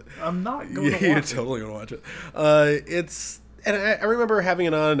love it. I'm not going to watch You're it. totally gonna watch it. And I remember having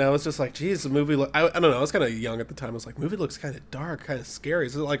it on, and I was just like, geez, the movie I don't know, I was kind of young at the time. I was like, movie looks kind of dark, kind of scary.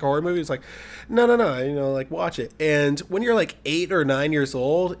 Is it like a horror movie? It's like, no, like, watch it. And when you're like 8 or 9 years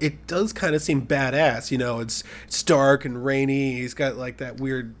old, it does kind of seem badass. It's dark and rainy. He's got like that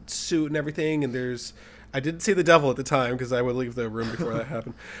weird suit and everything, and there's I didn't see the devil at the time because I would leave the room before that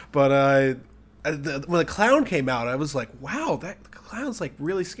happened. But when the clown came out, I was like, wow, that clown's like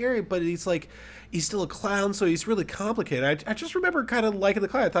really scary, but he's still a clown, so he's really complicated. I just remember kind of liking the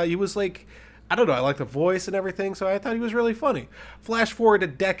clown. I thought he was like, I don't know, I like the voice and everything, so I thought he was really funny. Flash forward a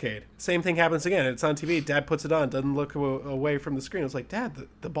decade, same thing happens again. It's on TV, Dad puts it on, doesn't look away from the screen. It's like, Dad,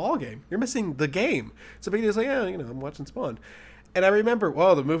 the ball game, you're missing the game. So Big Dad's like, yeah, I'm watching Spawn. And I remember,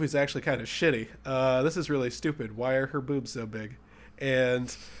 well, the movie's actually kind of shitty. This is really stupid. Why are her boobs so big?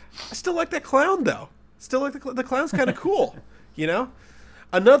 And I still like that clown, though. Still like the clown's kind of cool,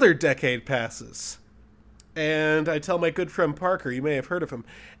 Another decade passes. And I tell my good friend Parker, you may have heard of him,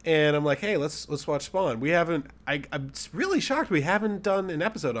 and I'm like, hey, let's watch Spawn. I'm really shocked we haven't done an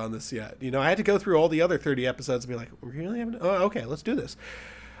episode on this yet. I had to go through all the other 30 episodes and be like, we really haven't? Oh, okay, let's do this.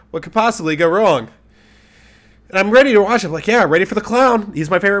 What could possibly go wrong? And I'm ready to watch it. I'm like, yeah, ready for the clown. He's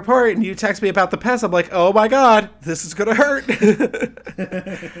my favorite part. And you text me about the pest. I'm like, oh my God, this is going to hurt.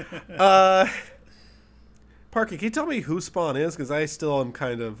 Parker, can you tell me who Spawn is? Because I still am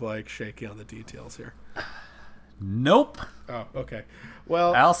kind of like shaky on the details here. Nope. Oh, okay.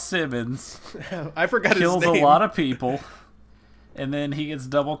 Well, Al Simmons I forgot his name. Kills a lot of people, and then he gets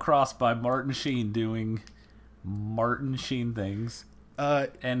double-crossed by Martin Sheen doing Martin Sheen things.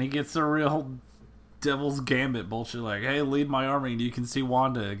 And he gets a real Devil's Gambit bullshit like, hey, lead my army and you can see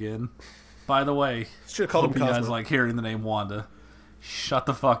Wanda again. By the way, should have called him you Cosmo. guys like hearing the name Wanda. Shut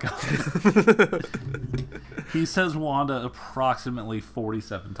the fuck up. He says Wanda approximately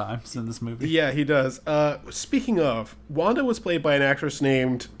 47 times in this movie. Yeah, he does. Speaking of, Wanda was played by an actress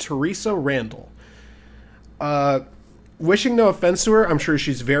named Teresa Randall. Wishing no offense to her, I'm sure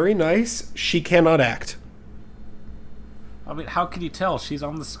she's very nice. She cannot act. I mean, how can you tell? She's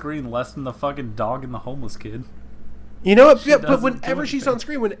on the screen less than the fucking dog and the homeless kid. You know what? Yeah, but doesn't whenever do she's anything. on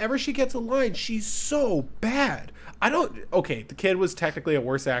screen, whenever she gets a line, she's so bad. Okay, the kid was technically a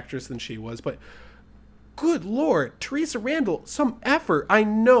worse actress than she was, but good Lord, Teresa Randall, some effort. I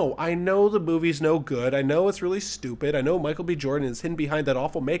know the movie's no good. I know it's really stupid. I know Michael B. Jordan is hidden behind that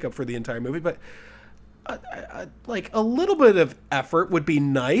awful makeup for the entire movie, but like a little bit of effort would be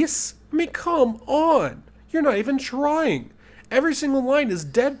nice. I mean, come on. You're not even trying. Every single line is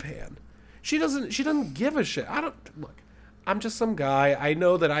deadpan. She doesn't give a shit. Look, I'm just some guy. I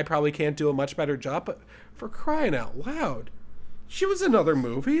know that I probably can't do a much better job, but for crying out loud. She was in other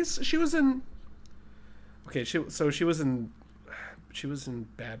movies. She was in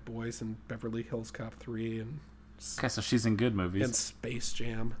Bad Boys and Beverly Hills Cop 3 and Okay, so she's in good movies. and Space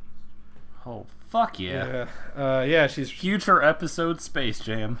Jam. Oh, fuck yeah. Yeah, she's Future episode Space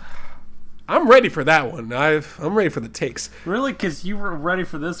Jam. I'm ready for that one. I'm ready for the takes. Really? Because you were ready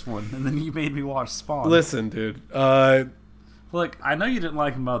for this one, and then you made me watch Spawn. Listen, dude. Look, I know you didn't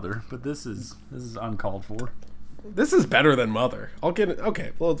like Mother, but this is uncalled for. This is better than Mother. I'll get it.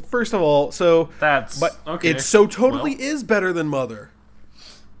 Okay. Well, first of all, But okay. It so totally Well, is better than Mother.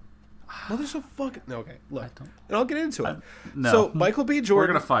 Mother's so fucking okay. Look, and I'll get into it. no. So Michael B.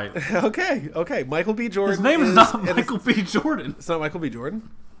 Jordan. We're gonna fight. Okay. Michael B. Jordan. His name is not Michael B. Jordan. It's not Michael B. Jordan.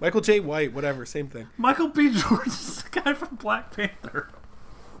 Michael J. White. Whatever. Same thing. Michael B. Jordan is the guy from Black Panther.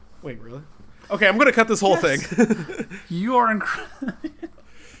 Wait, really? Okay, I'm gonna cut this whole thing. You are incredible.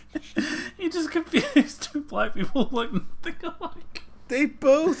 You just confused two black people who look nothing alike. They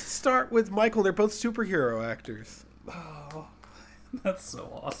both start with Michael. They're both superhero actors. That's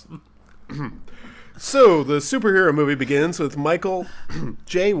so awesome. So the superhero movie begins with Michael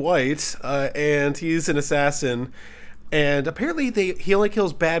J. White, and he's an assassin. And apparently he only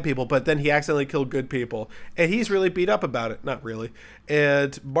kills bad people, but then he accidentally killed good people. And he's really beat up about it. Not really.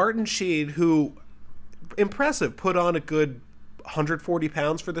 And Martin Sheen, who, impressive, put on a good 140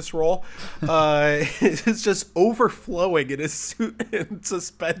 pounds for this role, is just overflowing in his suit and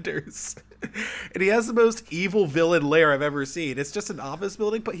suspenders. And he has the most evil villain lair I've ever seen. It's just an office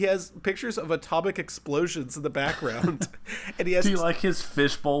building, but he has pictures of atomic explosions in the background. And he has Do you like his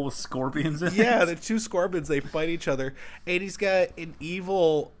fishbowl with scorpions in it? yeah, the two scorpions, they fight each other. And he's got an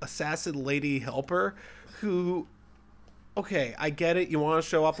evil assassin lady helper who, okay, I get it. You want to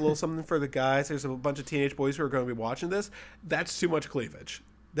show off a little something for the guys. There's a bunch of teenage boys who are going to be watching this. That's too much cleavage.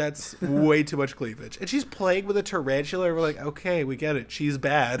 That's way too much cleavage. And she's playing with a tarantula. And we're like, okay, we get it. She's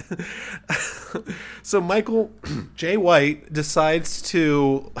bad. So Michael J. White decides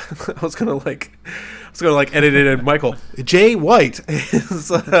to. I was gonna edit it in. Michael J. White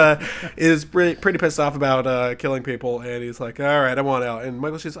is pretty pissed off about killing people, and he's like, all right, I want out. And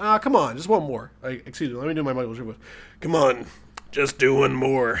Michael says, come on, just one more. Excuse me, let me do my Michael J. White. Come on, just do one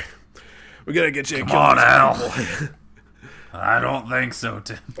more. We gotta get you. Come on, Al. I don't think so,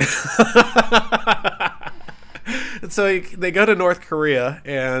 Tim. So they go to North Korea,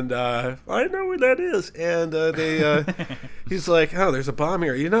 and I know where that is. And he's like, oh, there's a bomb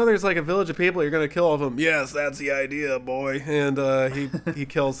here. You know, there's like a village of people. You're gonna kill all of them. Yes, that's the idea, boy. And he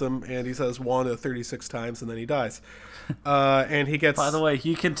kills them, and he says Wanda 36 times, and then he dies. And he gets. By the way,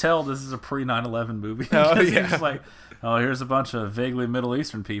 you can tell this is a pre 9/11 movie. Oh, yeah. He's just like, oh, here's a bunch of vaguely Middle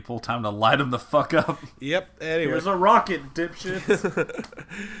Eastern people. Time to light them the fuck up. Yep. Anyway, Here's a rocket, dipshits.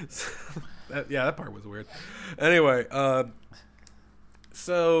 that part was weird. Anyway,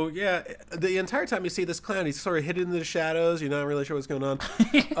 so yeah, the entire time you see this clown, he's sort of hidden in the shadows. You're not really sure what's going on.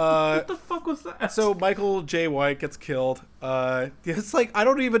 What the fuck was that? So Michael J. White gets killed. It's like, I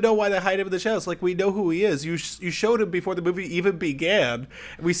don't even know why they hide him in the shadows. Like, we know who he is. You showed him before the movie even began.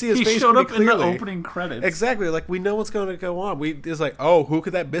 We see his he face showed pretty up clearly. in the opening credits. Exactly. Like, we know what's going to go on. It's like, oh, who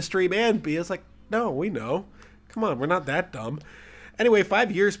could that mystery man be? It's like, no, we know. Come on, we're not that dumb. Anyway,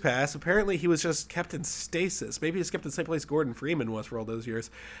 5 years pass. Apparently, he was just kept in stasis. Maybe he's kept in the same place Gordon Freeman was for all those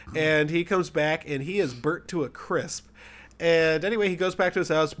years. And he comes back, and he is burnt to a crisp. And anyway, he goes back to his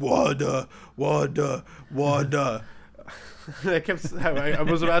house. Wanda. I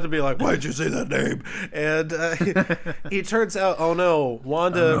was about to be like, why'd you say that name? And he turns out, oh no,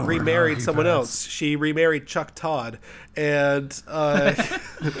 Wanda remarried someone else. She remarried Chuck Todd. And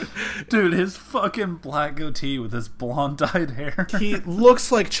dude, his fucking black goatee with his blonde dyed hair. He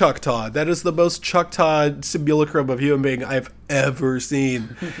looks like Chuck Todd. That is the most Chuck Todd simulacrum of human being I've ever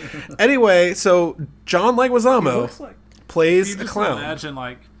seen. Anyway, so John Leguizamo plays a clown. Imagine,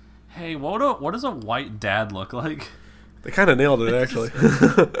 like, hey, what does a white dad look like? They kind of nailed it, actually.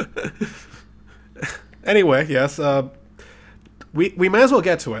 Anyway, yes, we might as well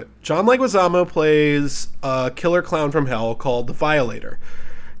get to it. John Leguizamo plays a killer clown from hell called the Violator.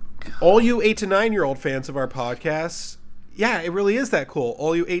 All you 8 to 9-year-old fans of our podcast, yeah, it really is that cool.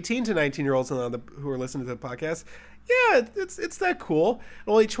 All you 18 to 19-year-olds who are listening to the podcast, yeah, it's that cool.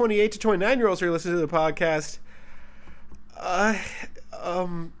 All you 28 to 29-year-olds who are listening to the podcast,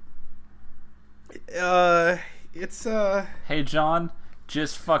 it's Hey John,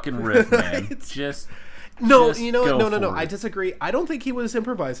 just fucking riff, man. No, Just no. I disagree. I don't think he was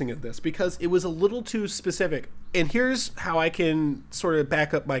improvising in this because it was a little too specific. And here's how I can sort of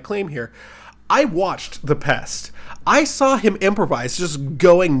back up my claim here. I watched The Pest. I saw him improvise, just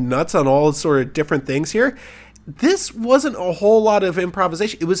going nuts on all sort of different things here. This wasn't a whole lot of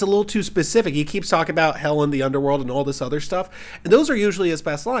improvisation. It was a little too specific. He keeps talking about hell and the underworld and all this other stuff. And those are usually his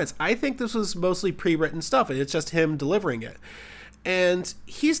best lines. I think this was mostly pre-written stuff, and it's just him delivering it. And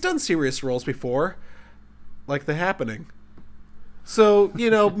he's done serious roles before, like The Happening. So,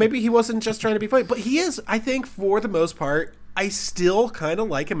 maybe he wasn't just trying to be funny. But he is, I think, for the most part, I still kind of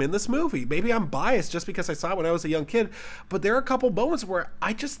like him in this movie. Maybe I'm biased just because I saw it when I was a young kid, but there are a couple moments where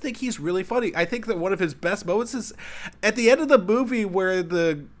I just think he's really funny. I think that one of his best moments is at the end of the movie where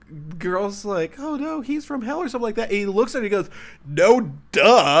the girl's like, oh no, he's from hell or something like that. And he looks at her and he goes, no,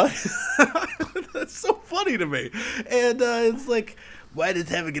 duh. That's so funny to me. And it's like, why does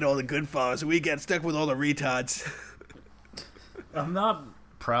heaven get all the good fathers and we get stuck with all the retards? I'm not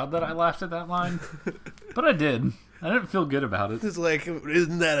proud that I laughed at that line, but I did. I didn't feel good about it. It's like,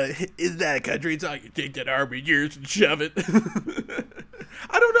 isn't that a country song? You take that Army years and shove it.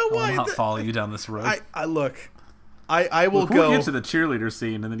 I don't know why. I'll not follow you down this road. I will go. We'll get to the cheerleader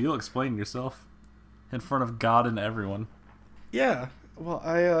scene, and then you'll explain yourself in front of God and everyone. Yeah. Well,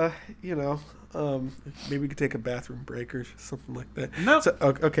 maybe we could take a bathroom break or something like that. No. So,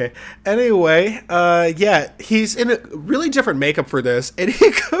 okay. Anyway, yeah, he's in a really different makeup for this, and he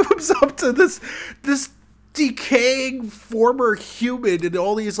comes up to this decaying former human in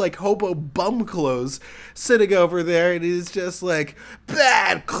all these like hobo bum clothes sitting over there, and he's just like,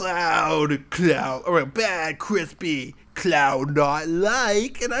 bad clown, or bad crispy clown not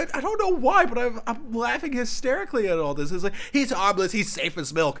like. And I don't know why, but I'm laughing hysterically at all this. It's like, he's harmless, he's safe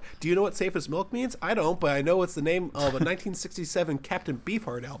as milk. Do you know what safe as milk means? I don't, but I know it's the name of a 1967 Captain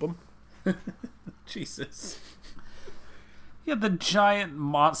Beefheart album. Jesus. Yeah, the giant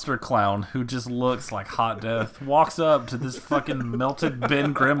monster clown who just looks like hot death walks up to this fucking melted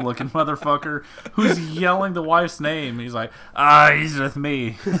Ben Grimm looking motherfucker who's yelling the wife's name. He's like, he's with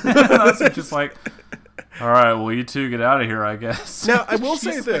me. That's just like, all right, well, you two get out of here, I guess. Now, I will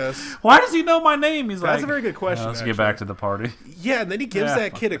say this. Why does he know my name? He's like, that's a very good question. Let's get back to the party. Yeah, and then he gives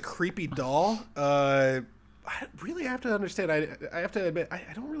that kid a creepy doll. I really have to understand. I have to admit, I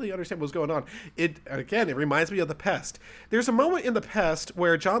don't really understand what's going on. It reminds me of The Pest. There's a moment in The Pest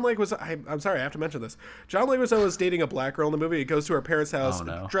where John Leguizamo. I'm sorry, I have to mention this. John Leguizamo is dating a black girl in the movie. He goes to her parents' house,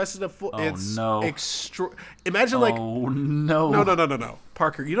 dressed in a full. Imagine like. Oh no. No,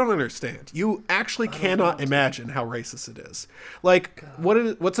 Parker, you don't understand. You actually cannot imagine how racist it is. Like,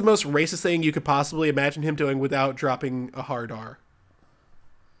 what's the most racist thing you could possibly imagine him doing without dropping a hard R?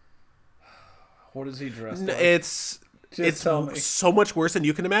 What is he dressed like? It's so much worse than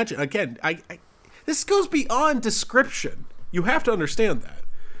you can imagine. Again, this goes beyond description. You have to understand that.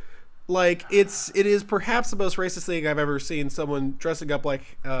 Like, it is perhaps the most racist thing I've ever seen. Someone dressing up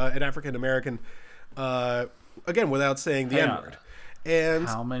like an African American, again, without saying the N-word. And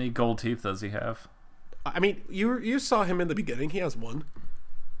how many gold teeth does he have? I mean, you saw him in the beginning. He has one.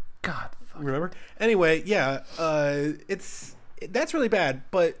 God, remember? Anyway, yeah, that's really bad,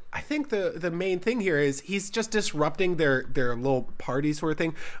 but I think the main thing here is he's just disrupting their little party sort of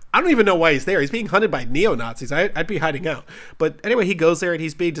thing. I don't even know why he's there. He's being hunted by neo-Nazis. I'd be hiding out. But anyway, he goes there and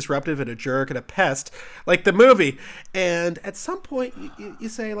he's being disruptive and a jerk and a pest, like the movie. And at some point, you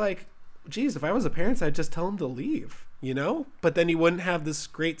say, like, geez, if I was a parent, I'd just tell him to leave, you know? But then you wouldn't have this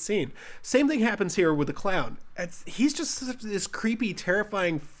great scene. Same thing happens here with the clown. He's just this creepy,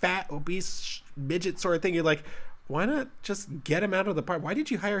 terrifying, fat, obese midget sort of thing. You're like, why not just get him out of the park? Why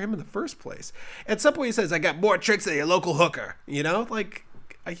did you hire him in the first place? At some point he says, I got more tricks than your local hooker. You know, like,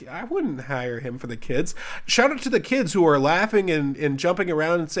 I wouldn't hire him for the kids. Shout out to the kids who are laughing and jumping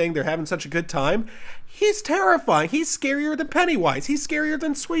around and saying they're having such a good time. He's terrifying. He's scarier than Pennywise. He's scarier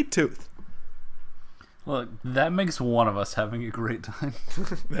than Sweet Tooth. Look, that makes one of us having a great time.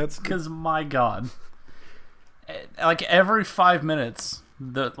 That's because, my God. Like, every 5 minutes,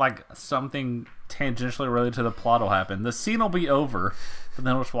 something tangentially related to the plot will happen. The scene will be over, but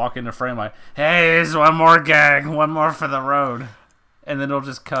then we'll just walk into frame like, hey, here's one more gag, one more for the road. And then it'll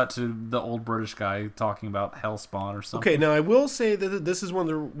just cut to the old British guy talking about Hellspawn or something. Okay, now I will say that this is one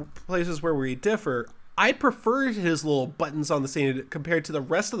of the places where we differ. I prefer his little buttons on the scene compared to the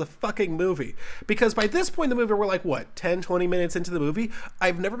rest of the fucking movie. Because by this point in the movie, we're like, what, 10, 20 minutes into the movie?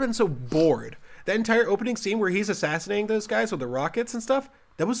 I've never been so bored. That entire opening scene where he's assassinating those guys with the rockets and stuff,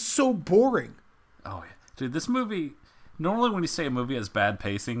 that was so boring. Oh, yeah. Dude, this movie, normally when you say a movie has bad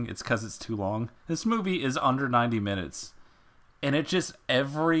pacing, it's because it's too long. This movie is under 90 minutes. And it just,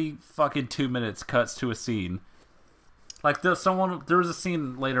 every fucking 2 minutes cuts to a scene. Like, there was a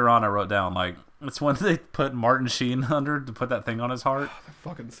scene later on I wrote down, like, it's when they put Martin Sheen under to put that thing on his heart.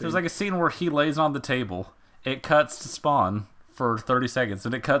 There's like a scene where he lays on the table. It cuts to Spawn for 30 seconds,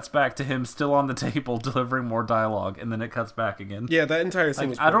 and it cuts back to him still on the table delivering more dialogue, and then it cuts back again. Yeah, that entire scene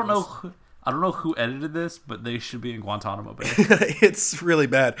was I don't know who edited this, but they should be in Guantanamo Bay. It's really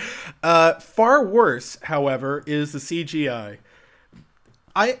bad. Far worse, however, is the CGI.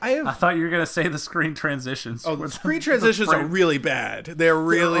 I thought you were going to say the screen transitions. Oh, the screen transitions are really bad. They're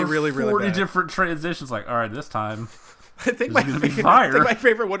really, really, really bad. 40 different transitions. Like, all right, this time I think my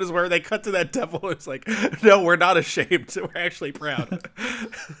favorite one is where they cut to that devil. It's like, no, we're not ashamed. We're actually proud.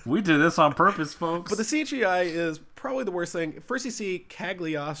 We did this on purpose, folks. But the CGI is probably the worst thing. First, you see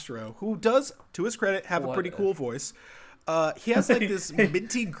Cagliostro, who does, to his credit, have a pretty cool voice. He has like this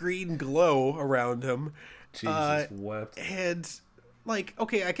minty green glow around him. Jesus wept. And like,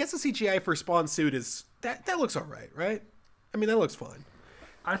 okay, I guess the CGI for Spawn's suit is that looks all right, right? I mean, that looks fine.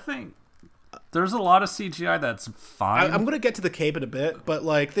 I think there's a lot of CGI that's fine. I'm gonna get to the cape in a bit, but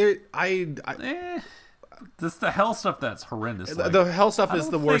like this the hell stuff that's horrendous. Like, the hell stuff is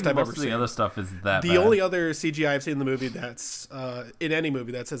the worst I've ever seen. The other stuff is that. The only other CGI I've seen in the movie that's in any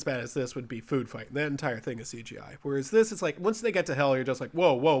movie that's as bad as this would be Food Fight. That entire thing is CGI. Whereas this is like once they get to hell, you're just like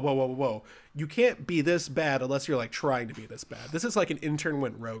whoa. You can't be this bad unless you're like trying to be this bad. This is like an intern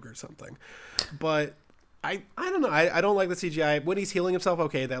went rogue or something. But I don't know. I don't like the CGI. When he's healing himself,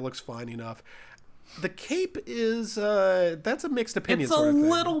 okay, that looks fine enough. The cape is that's a mixed opinion. It's a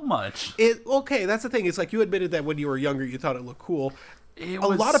little much. Okay, that's the thing. It's like you admitted that when you were younger, you thought it looked cool. A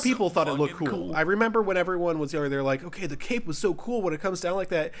lot of people thought it looked cool. I remember when everyone was younger, they're like, okay, the cape was so cool when it comes down like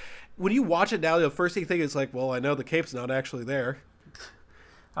that. When you watch it now, the first thing you think is like, well, I know the cape's not actually there.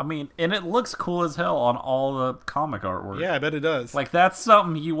 I mean, and it looks cool as hell on all the comic artwork. Yeah, I bet it does. Like, that's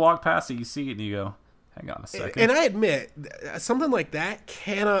something you walk past it, you see it, and you go, hang on a second. And I admit, something like that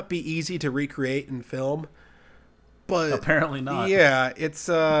cannot be easy to recreate in film. But apparently not. Yeah, it's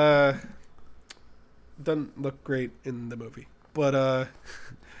doesn't look great in the movie. But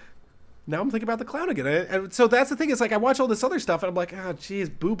now I'm thinking about the clown again. And so that's the thing. Is like I watch all this other stuff, and I'm like, oh, geez,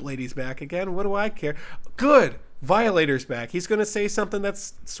 Boob Lady's back again. What do I care? Good. Violators back. He's going to say something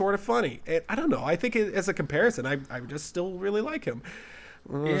that's sort of funny. And I don't know. I think as a comparison, I just still really like him.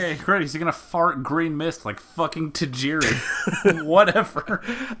 Yeah, great. He's gonna fart green mist like fucking Tajiri. Whatever.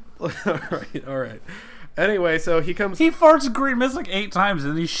 All right. Anyway, so he comes. He farts green mist like 8 times,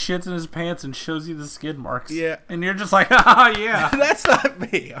 and then he shits in his pants and shows you the skid marks. Yeah, and you're just like, ah, yeah. That's not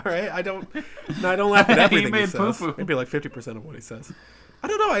me. All right, I don't laugh at everything he says. Poo-poo. Maybe like 50% of what he says. I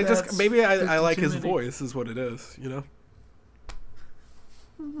don't know. I like his voice. Is what it is. You know.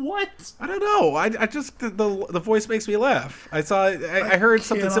 What? I don't know. I just the voice makes me laugh. I heard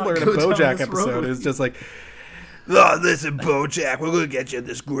something similar in a BoJack episode. It's just like, oh, listen, BoJack, we're gonna get you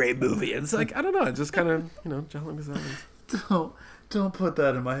this great movie. And it's like, I don't know. It's just kind of John Leguizamo. Don't put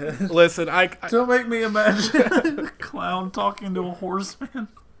that in my head. Listen, I don't make me imagine a clown talking to a horseman.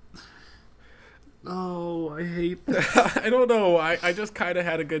 Oh, I hate that. I don't know. I just kind of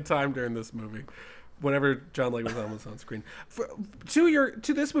had a good time during this movie. Whenever John Leguizamo was on screen.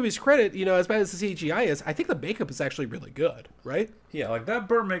 To this movie's credit, as bad as the CGI is, I think the makeup is actually really good, right? Yeah, like that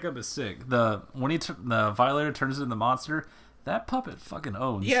burn makeup is sick. When the Violator turns into the monster, that puppet fucking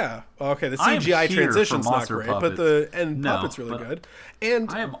owns. Yeah. Okay, the CGI transition's not great, puppets. but puppet's really good. And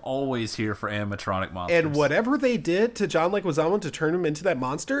I am always here for animatronic monsters. And whatever they did to John Leguizamo to turn him into that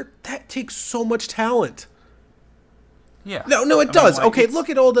monster, that takes so much talent. Yeah. No, it does. Okay, look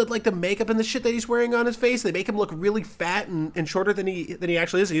at all the makeup and the shit that he's wearing on his face. They make him look really fat and shorter than he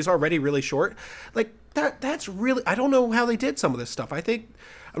actually is. He's already really short. Like that's really, I don't know how they did some of this stuff. I think,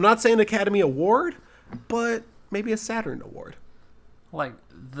 I'm not saying Academy Award, but maybe a Saturn Award. Like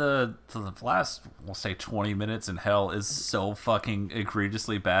the last, we'll say 20 minutes in hell is so fucking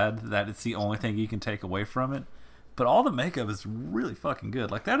egregiously bad that it's the only thing you can take away from it. But all the makeup is really fucking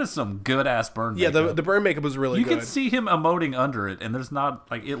good. Like, that is some good-ass burn makeup. Yeah, the burn makeup was really good. You can see him emoting under it, and there's not,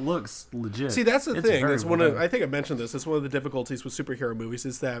 like, it looks legit. See, that's the thing. That's I think I mentioned this. It's one of the difficulties with superhero movies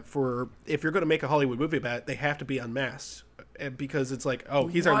is that if you're going to make a Hollywood movie about it, they have to be unmasked. Because it's like, oh,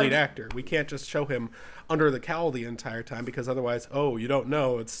 he's our lead actor. We can't just show him under the cowl the entire time because otherwise, you don't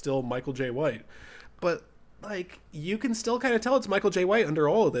know, it's still Michael J. White. But like, you can still kind of tell it's Michael J. White under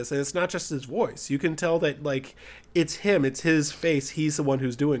all of this, and it's not just his voice. You can tell that, like, it's him, it's his face, he's the one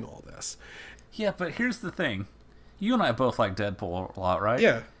who's doing all this. Yeah, but here's the thing. You and I both like Deadpool a lot, right?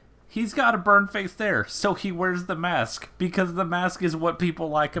 Yeah. He's got a burn face there, so he wears the mask, because the mask is what people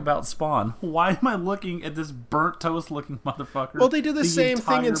like about Spawn. Why am I looking at this burnt toast looking motherfucker? Well, they did the same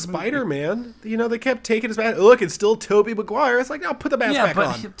thing in Spider-Man. They kept taking his mask. Look, it's still Tobey Maguire. It's like, no, put the mask back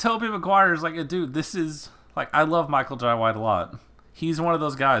on. Yeah, but Tobey Maguire is like, dude, this is... Like, I love Michael J. White a lot. He's one of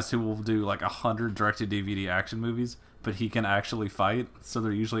those guys who will do, like, 100 direct-to-DVD action movies, but he can actually fight, so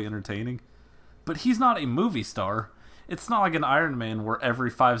they're usually entertaining. But he's not a movie star. It's not like an Iron Man where every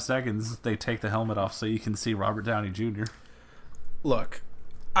 5 seconds they take the helmet off so you can see Robert Downey Jr. Look,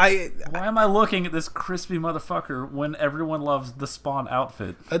 why am I looking at this crispy motherfucker when everyone loves the Spawn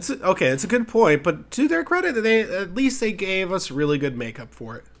outfit? It's a good point, but to their credit, at least they gave us really good makeup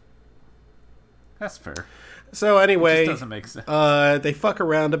for it. That's fair. So anyway, it just doesn't make sense. They fuck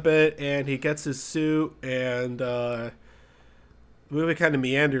around a bit, and he gets his suit, and the movie kind of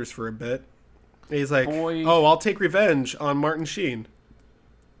meanders for a bit. And he's like, "Oh, I'll take revenge on Martin Sheen."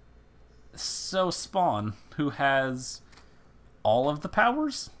 So Spawn, who has all of the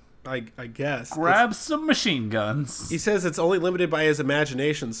powers, I guess, grabs some machine guns. He says it's only limited by his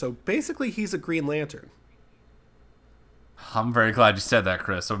imagination, so basically he's a Green Lantern. I'm very glad you said that,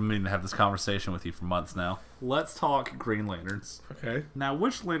 Chris. I've been meaning to have this conversation with you for months now. Let's talk Green Lanterns. Okay. Now,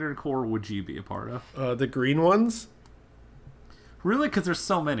 which Lantern Corps would you be a part of? The green ones? Really? Because there's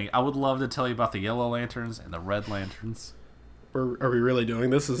so many. I would love to tell you about the Yellow Lanterns and the Red Lanterns. Are we really doing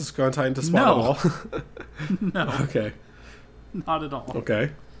this? Is this going to tie into Spawn at all? No. Okay. Not at all.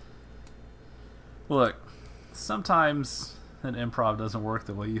 Okay. Look, sometimes an improv doesn't work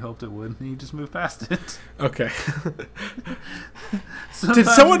the way you hoped it would, and you just move past it. Okay. Did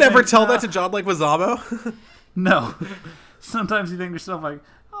someone ever tell that to John Leguizamo? No. Sometimes you think to yourself, like,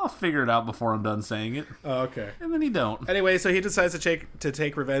 I'll figure it out before I'm done saying it. Oh, okay. And then you don't. Anyway, so he decides to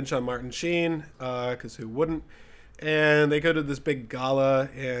take revenge on Martin Sheen, because who wouldn't? And they go to this big gala,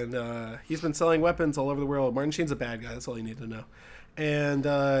 and he's been selling weapons all over the world. Martin Sheen's a bad guy. That's all you need to know. And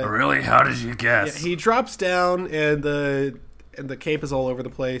really, how did you guess? Yeah, he drops down, and the cape is all over the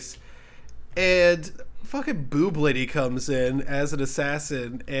place. And fucking Boob Lady comes in as an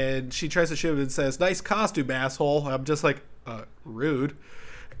assassin, and she tries to shoot him and says, "Nice costume, asshole." I'm just like, rude.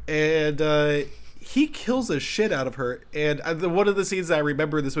 And he kills the shit out of her. And one of the scenes I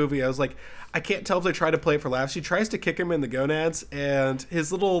remember in this movie, I was like, I can't tell if they try to play it for laughs. She tries to kick him in the gonads, and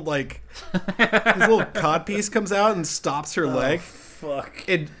his little codpiece comes out and stops her leg. Fuck.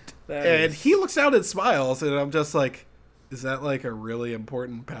 And he looks out and smiles, and I'm just like, is that like a really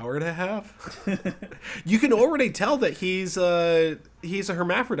important power to have? You can already tell that he's a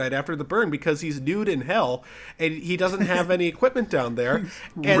hermaphrodite after the burn because he's nude in hell and he doesn't have any equipment down there.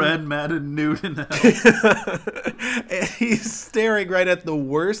 Red matted nude in hell. And he's staring right at the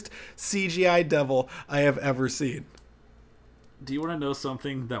worst CGI devil I have ever seen. Do you want to know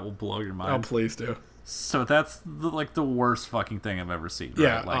something that will blow your mind? Oh, please do. So that's the worst fucking thing I've ever seen. Right?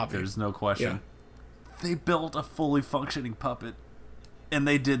 Yeah, like obvious. There's no question. Yeah. They built a fully functioning puppet, and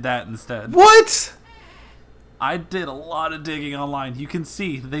they did that instead. What? I did a lot of digging online. You can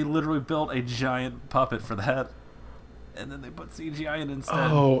see they literally built a giant puppet for that, and then they put CGI in instead.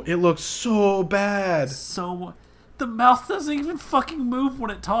 Oh, it looks so bad. So the mouth doesn't even fucking move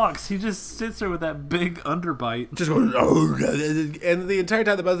when it talks. He just sits there with that big underbite. Just going, oh, and the entire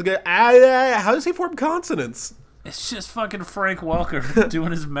time the buzz is going, how does he form consonants? It's just fucking Frank Welker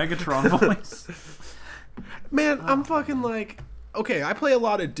doing his Megatron voice. Man, I'm fucking like, okay, I play a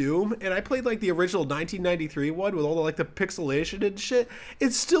lot of Doom, and I played like the original 1993 one with all the like the pixelation and shit.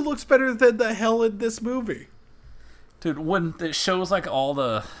 It still looks better than the hell in this movie. Dude, when it shows like all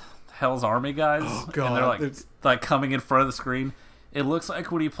the Hell's Army guys, and they're like coming in front of the screen, it looks like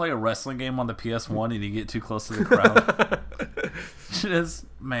when you play a wrestling game on the PS1 and you get too close to the crowd.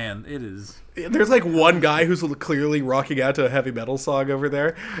 It is. There's like one guy who's clearly rocking out to a heavy metal song over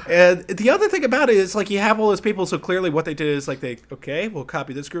there. And the other thing about it is like you have all those people, so clearly what they did is like we'll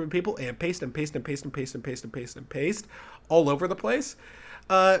copy this group of people and paste and paste and paste and paste and paste and paste and paste all over the place.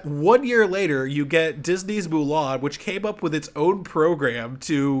 1 year later, you get Disney's Mulan, which came up with its own program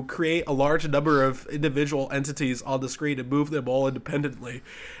to create a large number of individual entities on the screen and move them all independently.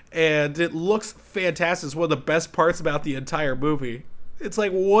 And it looks fantastic. It's one of the best parts about the entire movie. It's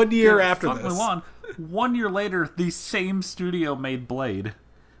like 1 year after this. Mulan. 1 year later, the same studio made Blade,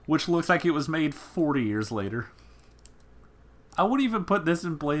 which looks like it was made 40 years later. I wouldn't even put this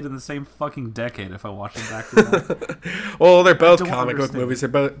and Blade in the same fucking decade if I watched them back to back. Well, they're both comic book movies. They're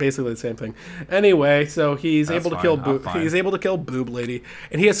both basically the same thing. Anyway, so he's able to kill Boob Lady,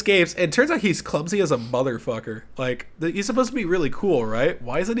 and he escapes. And it turns out he's clumsy as a motherfucker. Like he's supposed to be really cool, right?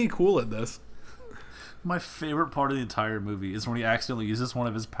 Why isn't he cool in this? My favorite part of the entire movie is when he accidentally uses one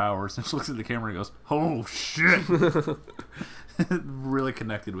of his powers and just looks at the camera and goes, "Oh shit!" It really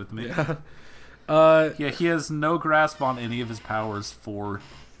connected with me. Yeah. He has no grasp on any of his powers for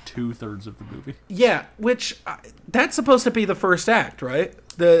 2/3 of the movie. Yeah, which that's supposed to be the first act, right?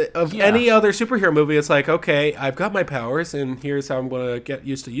 Any other superhero movie, it's like, okay, I've got my powers, and here's how I'm going to get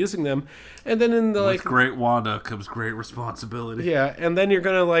used to using them. And then with great Wanda comes great responsibility. Yeah, and then you're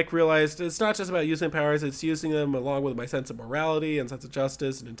going to realize it's not just about using powers; it's using them along with my sense of morality and sense of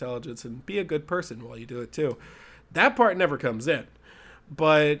justice and intelligence, and be a good person while you do it too. That part never comes in.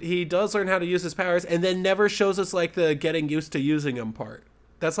 But he does learn how to use his powers, and then never shows us the getting used to using them part.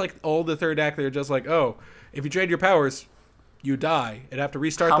 That's like all the third act. They're just like, oh, if you drain your powers, you die and have to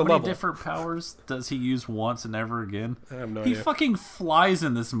restart the level. How many different powers does he use once and never again? I have no idea. He fucking flies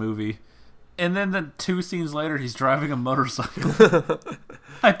in this movie, and then the 2 scenes later, he's driving a motorcycle.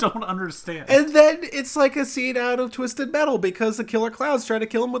 I don't understand. And then it's like a scene out of Twisted Metal because the Killer Clowns try to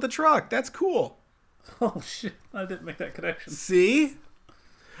kill him with a truck. That's cool. Oh shit! I didn't make that connection. See?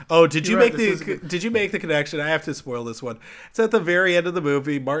 Oh, did you make the connection? I have to spoil this one. It's at the very end of the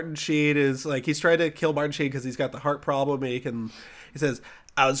movie. Martin Sheen is he's trying to kill Martin Sheen because he's got the heart problem. He says,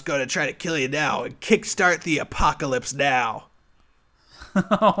 "I was going to try to kill you now and kickstart the apocalypse now."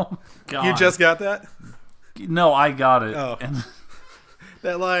 Oh God! You just got that? No, I got it. Oh.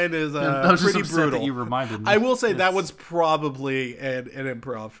 That line is I was pretty just brutal. That you reminded me. I will say that was probably an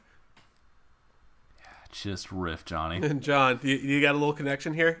improv. Just riff, Johnny. And John, you got a little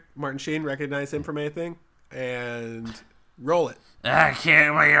connection here? Martin Sheen, recognize him from anything? And roll it. I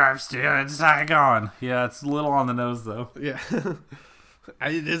can't believe I'm still in Saigon. Yeah, it's a little on the nose, though. Yeah.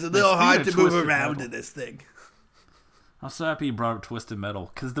 It's a little hard to move around in this thing. I'm so happy you brought up Twisted Metal,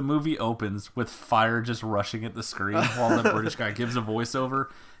 because the movie opens with fire just rushing at the screen while the British guy gives a voiceover,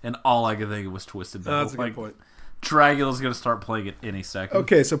 and all I could think of was Twisted Metal. That's a good point. Dragula's going to start playing it any second.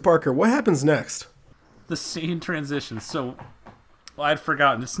 Okay, so Parker, what happens next? The scene transitions. So, I'd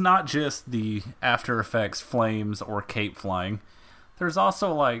forgotten. It's not just the After Effects flames or cape flying. There's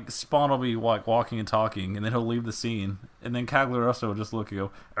also, Spawn will be, walking and talking, and then he'll leave the scene. And then Cagliostro will just look and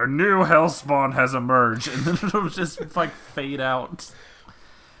go, "A new Hellspawn has emerged." And then it'll just, fade out.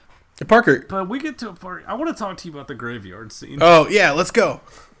 Parker. But we get to a part. I want to talk to you about the graveyard scene. Oh, yeah, let's go.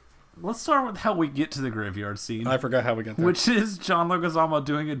 Let's start with how we get to the graveyard scene. I forgot how we got there. Which is John Leguizamo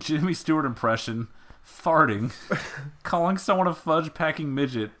doing a Jimmy Stewart impression, farting, calling someone a fudge-packing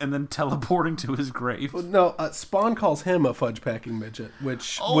midget, and then teleporting to his grave. No, Spawn calls him a fudge-packing midget,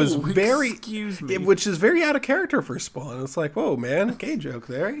 which was very... Excuse me. Which is very out of character for Spawn. It's like, whoa, man, gay joke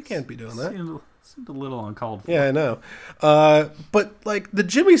there. You can't be doing that. Seemed a little uncalled for. Yeah, I know. But, like, the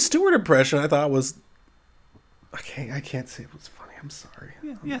Jimmy Stewart impression I thought was... I can't say it was funny. I'm sorry.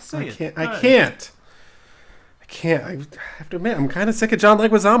 Yeah, say it. I can't. I have to admit, I'm kind of sick of John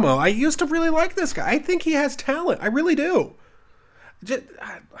Leguizamo. I used to really like this guy. I think he has talent. I really do.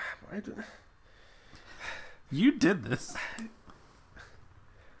 You did this.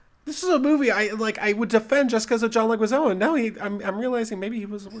 This is a movie I would defend just because of John Leguizamo, and now I'm realizing maybe he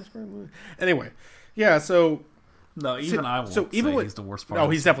was the worst part of the movie. Anyway, yeah. So no, even I won't say he's the worst part. No,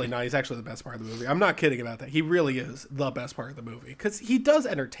 he's definitely not. He's actually the best part of the movie. I'm not kidding about that. He really is the best part of the movie because he does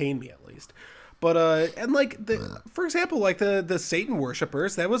entertain me at least. But and like for example, like the Satan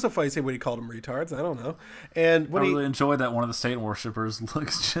worshippers, that was a fight scene when he called them retards. I don't know. And when I really enjoyed that one of the Satan worshippers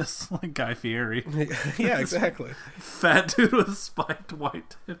looks just like Guy Fieri. Yeah, exactly. Fat dude with spiked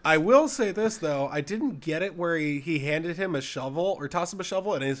white tips. I will say this though, I didn't get it where he handed him a shovel or tossed him a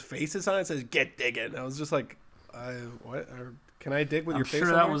shovel and his face is on it and says "Get digging." I was just like, what? Can I dig with your face?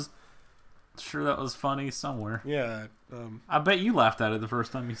 Sure that was funny somewhere. Yeah. I bet you laughed at it the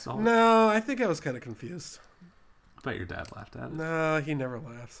first time you saw it. No, I think I was kind of confused. I bet your dad laughed at it. No, he never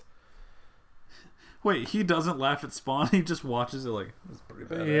laughs. Wait, he doesn't laugh at Spawn? He just watches it like, that's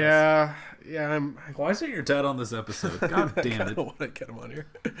pretty Yeah. badass. Why isn't your dad on this episode? God damn it. I want to get him on here.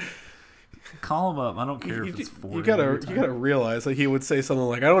 Call him up. I don't care if it's 4. You gotta realize that he would say something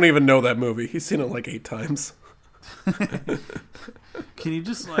like, I don't even know that movie. He's seen it like 8 times. Can you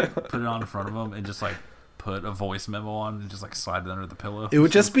just like put it on in front of him and just like put a voice memo on and just like slide it under the pillow? It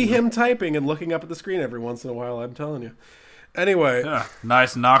would just be him typing and looking up at the screen every once in a while, I'm telling you. Anyway. Yeah,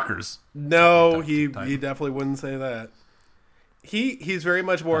 nice knockers. No, he definitely wouldn't say that. He's very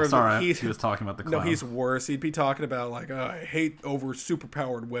much more of right. He was talking about the clown. No, he's worse. He'd be talking about like, oh, I hate over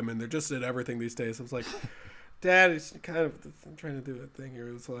superpowered women. They're just at everything these days. I was like, Dad, it's kind of, I'm trying to do that thing here.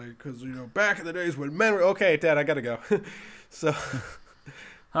 It's like, because, back in the days when men were, okay, Dad, I got to go. So.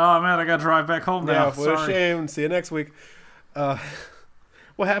 Oh, man, I got to drive back home now. Yeah, what a shame. See you next week.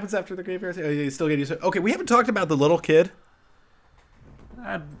 What happens after the graveyard? Oh, you still get used to it. Okay, we haven't talked about the little kid.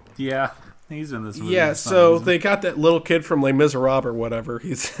 Yeah, he's in this movie. Yeah, so they got that little kid from Les Miserables or whatever.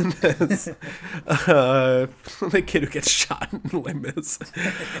 He's in this. The kid who gets shot in Les Mis.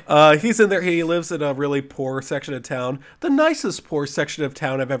 He's in there. He lives in a really poor section of town. The nicest poor section of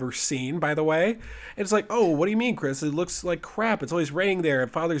town I've ever seen, by the way. And it's like, oh, what do you mean, Chris? It looks like crap. It's always raining there.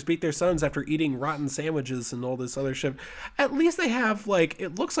 And fathers beat their sons after eating rotten sandwiches and all this other shit. At least they have, like,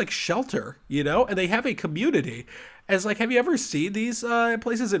 it looks like shelter, and they have a community. As like, have you ever seen these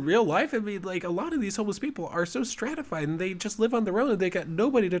places in real life? I mean, like, a lot of these homeless people are so stratified and they just live on their own and they got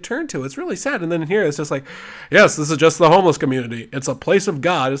nobody to turn to. It's really sad. And then here it's just like, yes, this is just the homeless community. It's a place of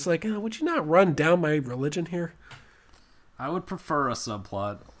God. It's like, would you not run down my religion here? I would prefer a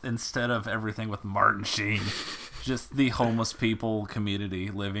subplot instead of everything with Martin Sheen. Just the homeless people community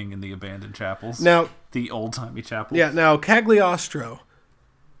living in the abandoned chapels. Now, the old-timey chapels. Yeah, now, Cagliostro.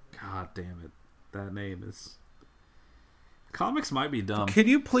 God damn it. That name is... Comics might be dumb. Could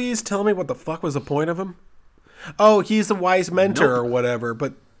you please tell me what the fuck was the point of him? Oh, he's a wise mentor or whatever,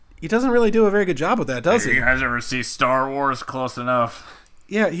 but he doesn't really do a very good job with that, does he? You guys ever see Star Wars close enough?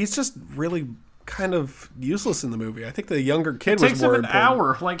 Yeah, he's just really kind of useless in the movie. I think the younger kid was more important. It takes him an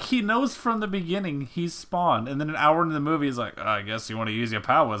hour. Like, he knows from the beginning he's Spawn, and then an hour into the movie he's like, I guess you want to use your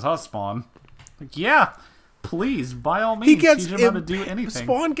powers, huh, Spawn? Like, yeah, please, by all means, teach him how to do anything.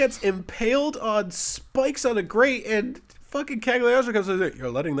 Spawn gets impaled on spikes on a grate, and fucking Cagliostro comes in, you're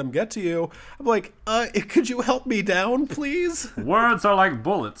letting them get to you. I'm like, could you help me down, please? Words are like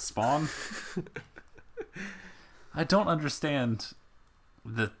bullets, Spawn. I don't understand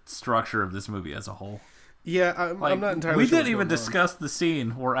the structure of this movie as a whole. Yeah, I'm not entirely sure. We didn't even discuss the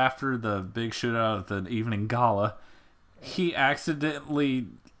scene where after the big shootout at the evening gala, he accidentally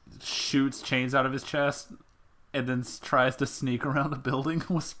shoots chains out of his chest and then tries to sneak around a building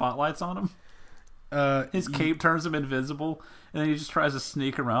with spotlights on him. His cape turns him invisible, and then he just tries to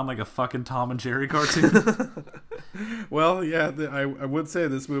sneak around like a fucking Tom and Jerry cartoon. Well, yeah, I would say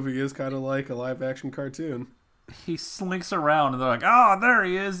this movie is kind of like a live-action cartoon. He slinks around, and they're like, oh, there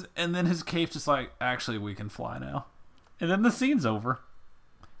he is, and then his cape's just like, actually, we can fly now. And then the scene's over.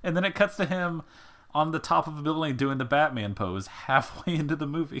 And then it cuts to him on the top of a building doing the Batman pose halfway into the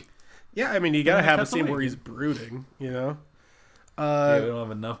movie. Yeah, I mean, you gotta they have a cut the scene wig. where he's brooding, you know? Yeah, we don't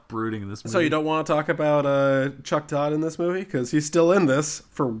have enough brooding in this movie. So you don't want to talk about Chuck Todd in this movie? Because he's still in this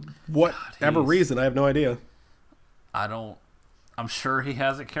for whatever he's- reason. I have no idea. I'm sure he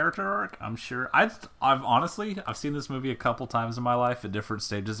has a character arc. I'm sure. I've honestly seen this movie a couple times in my life at different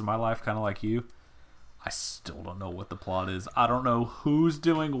stages of my life, kind of like you. I still don't know what the plot is. I don't know who's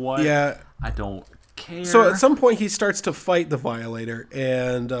doing what. Yeah. I don't care. So at some point he starts to fight the Violator,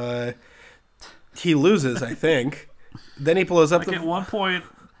 and he loses, I think. Then he blows up like at one point,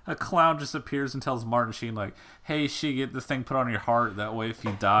 a clown just appears and tells Martin Sheen, like, "Hey, she get this thing put on your heart. That way, if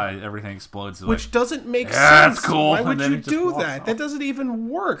you die, everything explodes." He's Which like, doesn't make "Yeah, sense. that's cool." Why And would then you he just do walks that? off. That doesn't even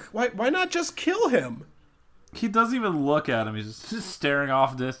work. Why not just kill him? He doesn't even look at him. He's just staring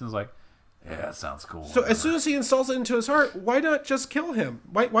off distance, like, "Yeah, that sounds cool." So as soon as he installs it into his heart, why not just kill him?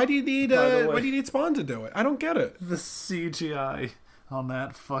 Why do you need why do you need Spawn to do it? I don't get it. the CGI on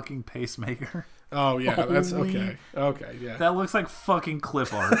that fucking pacemaker. Oh yeah, that's Holy- okay. Okay, yeah. That looks like fucking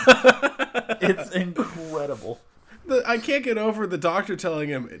clip art. It's incredible. I can't get over the doctor telling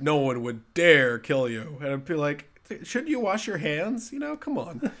him no one would dare kill you, and I'd be like, shouldn't you wash your hands? You know, come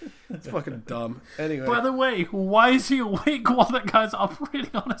on. It's fucking dumb. Anyway, By the way, why is he awake while that guy's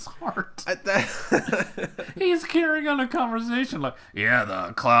operating on his heart? He's carrying on a conversation like, "Yeah,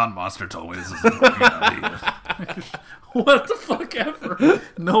 the clown monster told me this is a great idea." What the fuck ever?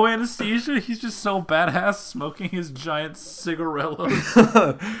 No anesthesia. He's just so badass, smoking his giant cigarillos.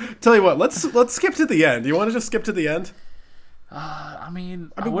 Tell you what, let's skip to the end. You want to just skip to the end? I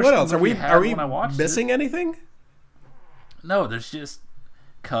mean, I mean, wish what the else? Are movie we had are we when I watched missing anything? it. No, there's just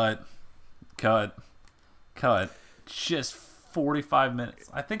cut. Just 45 minutes.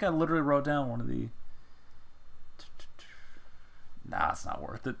 I think I literally wrote down one of the. Nah, it's not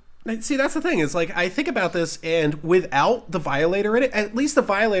worth it. See, that's the thing. Is like I think about this, and without the Violator in it, at least the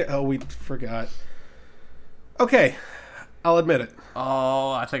Violator. Oh, we forgot. Okay, I'll admit it.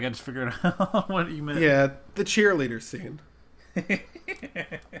 Oh, I think I just figured out what you meant. Yeah, the cheerleader scene.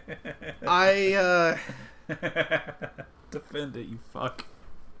 I Defend it, you fuck.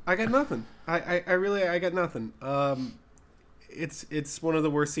 I got nothing. I really got nothing. It's one of the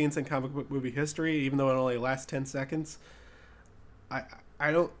worst scenes in comic book movie history, even though it only lasts 10 seconds.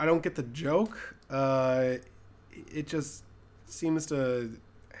 I don't get the joke. It just seems to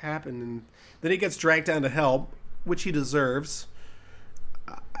happen, and then he gets dragged down to hell, which he deserves.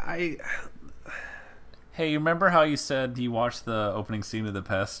 Hey, you remember how you said you watched the opening scene of The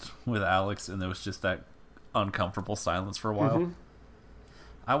Pest with Alex and there was just that uncomfortable silence for a while? Mm-hmm.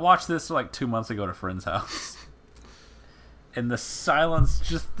 I watched this like 2 months ago at a friend's house. And the silence,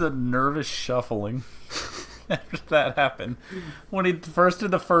 just the nervous shuffling after that happened. When he first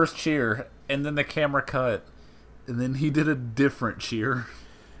did the first cheer, and then the camera cut, and then he did a different cheer.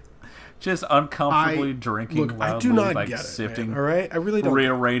 Just uncomfortably drinking Look, loudly, I do not like get it, sifting, man, all right? I really don't.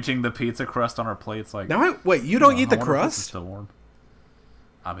 rearranging the pizza crust on our plates. Like, Now, wait, you don't "Oh, eat the I wonder if this is crust? still warm."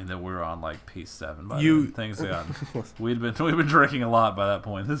 I mean, that we were on like piece 7 by You- then. Things got we'd been drinking a lot by that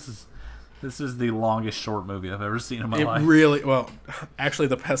point. This is the longest short movie I've ever seen in my It life. really, well, actually,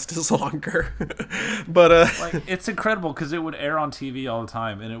 The Pest is longer, but Like, it's incredible because it would air on TV all the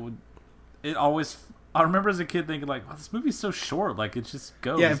time, and it always. I remember as a kid thinking like, "Wow, this movie's so short. Like, it just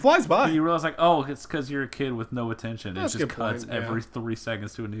goes." yeah, it flies by. But you realize like, oh, it's because you're a kid with no attention. That's it a just good cuts point, yeah. every 3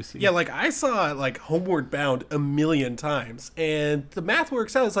 seconds to a new scene. Yeah, like I saw like Homeward Bound a million times, and the math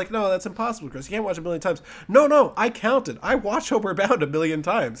works out. It's like, no, that's impossible, Chris. You can't watch a million times. No, I counted. I watched Homeward Bound a million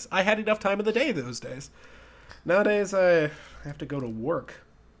times. I had enough time in the day those days. Nowadays, I have to go to work.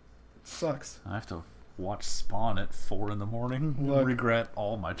 It sucks. I have to watch Spawn at 4 a.m. Look. Regret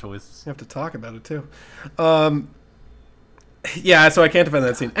all my choices. I have to talk about it too. Yeah, so I can't defend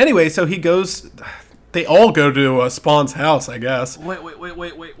that scene. Anyway, so he goes. They all go to Spawn's house, I guess. Wait.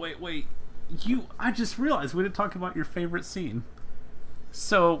 I just realized we didn't talk about your favorite scene.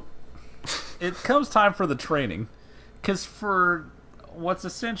 So, it comes time for the training. Because for what's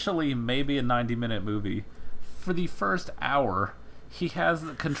essentially maybe a 90-minute movie, for the first hour, he has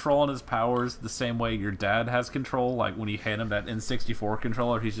the control on his powers the same way your dad has control. Like, when you hand him that N64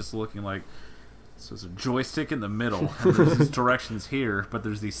 controller, he's just looking like... So there's a joystick in the middle, and there's these directions here, but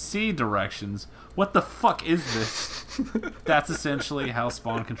there's these C directions. What the fuck is this? That's essentially how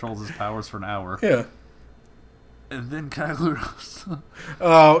Spawn controls his powers for an hour. Yeah. And then Kylo,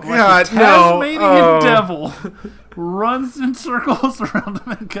 Oh like God, the no! Tasmanian Oh. devil, runs in circles around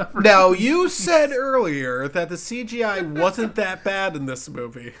him and covers. Now you said earlier that the CGI wasn't that bad in this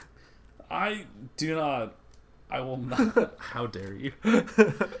movie. I do not I will not. How dare you?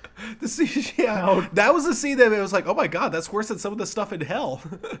 The scene, yeah, that was the scene that it was like, oh my god, that's worse than some of the stuff in Hell.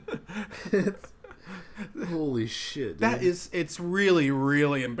 Holy shit, dude. It's really,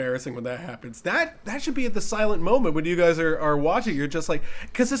 really embarrassing when that happens. That should be at the silent moment when you guys are watching. You're just like,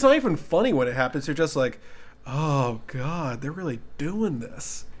 because it's not even funny when it happens. You're just like, oh god, they're really doing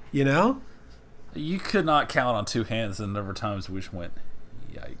this, you know? You could not count on two hands the number of times we just went,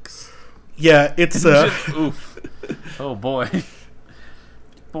 yikes. Yeah, it's oof. Oh boy.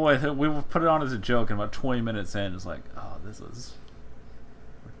 Boy, we put it on as a joke, and about 20 minutes in, it's like, oh,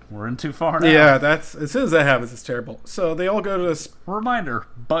 we're in too far now. Yeah, that's as soon as that happens, it's terrible. So they all go to this. Reminder: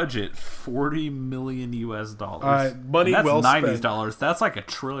 budget $40 million US. Money that's well $90s. spent. That's like $1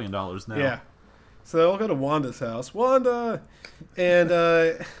 trillion now. Yeah. So they all go to Wanda's house. Wanda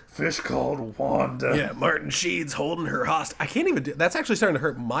and Fish called Wanda. yeah, Martin Sheen's holding her hostage. I can't even do. That's actually starting to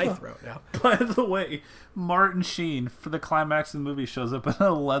hurt my throat now. By the way, Martin Sheen for the climax of the movie shows up in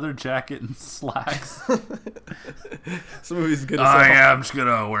a leather jacket and slacks. This movie's good as I hell. am just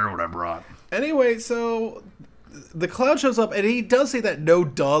gonna wear what I brought. Anyway, so the Cloud shows up and he does say that no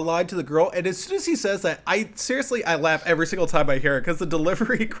duh line to the girl, and as soon as he says that, I laugh every single time I hear it because the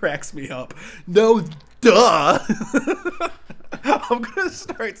delivery cracks me up. No duh. I'm gonna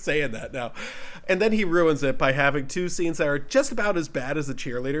start saying that now. And then he ruins it by having two scenes that are just about as bad as the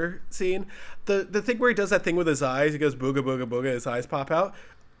cheerleader scene. The thing where he does that thing with his eyes, he goes booga booga booga, his eyes pop out.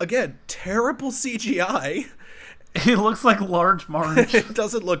 Again, terrible CGI. He looks like Large March. It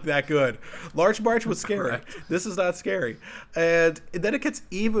doesn't look that good. Large March was scary. Correct. This is not scary. And then it gets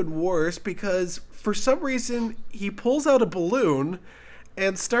even worse because for some reason he pulls out a balloon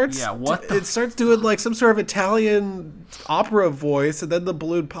and starts starts doing like some sort of Italian opera voice, and then the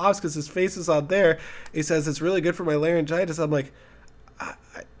balloon pops because his face is on there. He says it's really good for my laryngitis. I'm like,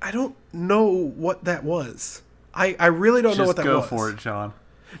 I don't know what that was. I really don't know what that was. Just go for it, John.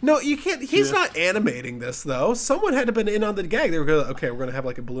 No, you can't. He's not animating this, though. Someone had to have been in on the gag. They were going, okay, we're going to have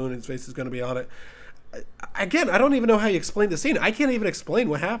like a balloon. His face is going to be on it. Again, I don't even know how you explain the scene. I can't even explain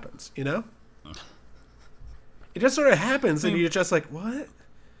what happens, you know? It just sort of happens, and you're just like, what?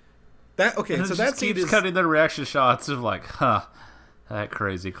 Okay, so that scene keeps is cutting the reaction shots of like, huh, that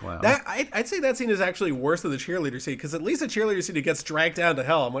crazy clown. I'd say that scene is actually worse than the cheerleader scene, because at least the cheerleader scene, he gets dragged down to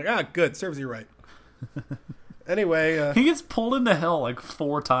hell. I'm like, good, serves you right. Anyway, he gets pulled into hell like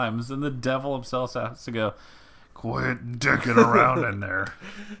 4 times, and the devil himself has to go, quit dicking around in there.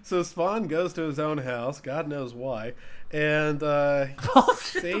 So Spawn goes to his own house, God knows why, and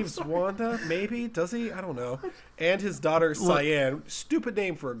saves Wanda, maybe? Does he? I don't know. And his daughter, Cyan. Stupid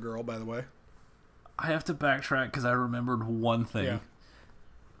name for a girl, by the way. I have to backtrack because I remembered one thing. Yeah.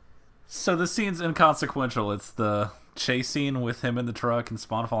 So the scene's inconsequential. It's the chase scene with him in the truck and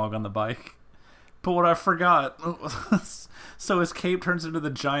Spawn falling on the bike. But what I forgot, so his cape turns into the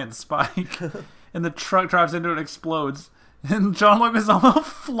giant spike, and the truck drives into it and explodes, and John Leguizamo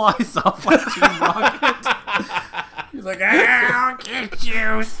flies off like Team Rocket. He's like, I'll get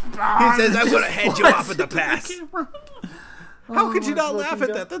you, Spawn. He says, I'm going to head you off at the pass. How could you not laugh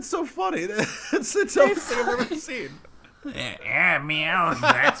at that? That's so funny. That's the dumbest thing I've ever seen. Yeah, meow,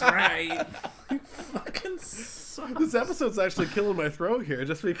 that's right. Fucking sucks. This episode's actually killing my throat here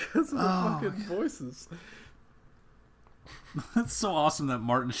just because of the fucking voices. It's so awesome that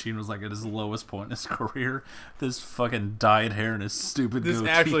Martin Sheen was like at his lowest point in his career. This fucking dyed hair and his stupid This goatee.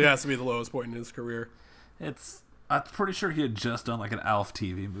 actually has to be the lowest point in his career. I'm pretty sure he had just done like an Alf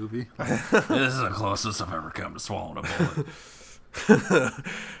TV movie. Like, this is the closest I've ever come to swallowing a bullet.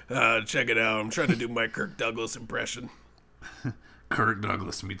 Check it out. I'm trying to do my Kirk Douglas impression. Kirk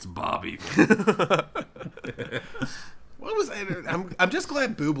Douglas meets Bobby. What was I'm just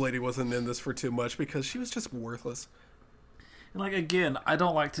glad Boob Lady wasn't in this for too much because she was just worthless. And like again, I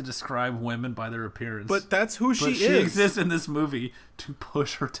don't like to describe women by their appearance, but that's who she is. She exists in this movie to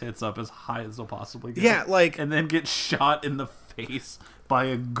push her tits up as high as they'll possibly get. Yeah, like, and then get shot in the face by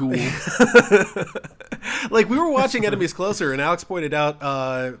a ghoul. Like we were watching Enemies Closer, and Alex pointed out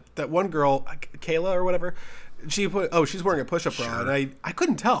that one girl, Kayla or whatever. She's wearing a push-up bra, and I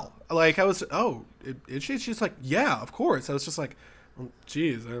couldn't tell. Like I was, is she? She's like, yeah, of course. I was just like,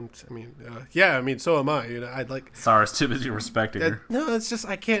 geez, so am I. You know, I'd like. Sorry, it's too busy respecting her. No, it's just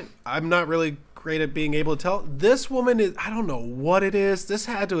I can't. I'm not really great at being able to tell. This woman is. I don't know what it is. This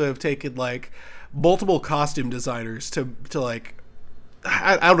had to have taken like multiple costume designers to like.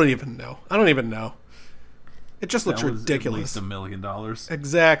 I don't even know. It just looks ridiculous. At least $1 million.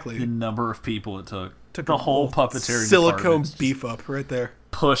 Exactly. The number of people it took the whole puppeteering silicone beef up right there,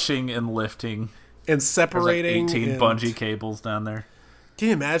 pushing and lifting and separating. There's like 18 bungee cables down there. Can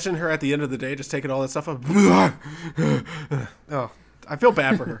you imagine her at the end of the day just taking all that stuff up? Oh, I feel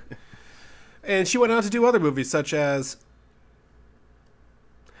bad for her. And she went on to do other movies, such as...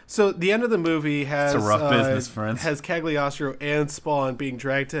 So the end of the movie has It's a rough business, friends. has Cagliostro and Spawn being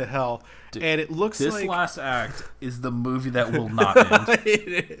dragged to hell, and it looks This like last act is the movie that will not end.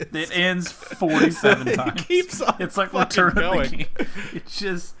 It ends 47 times. It keeps on It's like fucking Return of going. the King. It's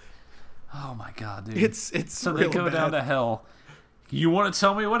just, oh my god, dude. It's so real they go bad. down to hell. You want to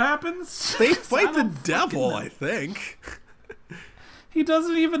tell me what happens? They 'Cause fight I the don't devil, fucking I know. think. He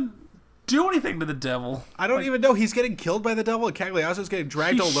doesn't even do anything to the devil. I don't even know. He's getting killed by the devil, and Cagliostro's getting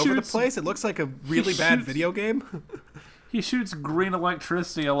dragged He all over the shoots- place. It looks like a really bad shoots- video game. He shoots green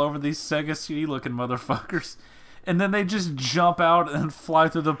electricity all over these Sega CD looking motherfuckers. And then they just jump out and fly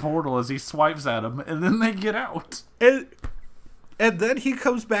through the portal as he swipes at them, and then they get out. and then he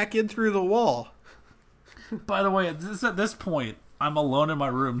comes back in through the wall. By the way, at this point, I'm alone in my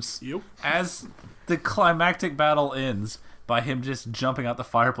rooms. Yep. As the climactic battle ends by him just jumping out the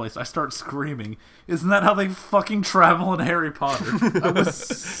fireplace, I start screaming. Isn't that how they fucking travel in Harry Potter? I was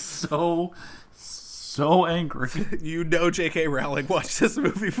so angry. You know J.K. Rowling watched this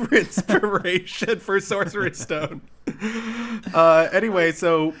movie for inspiration for Sorcerer's Stone. Anyway,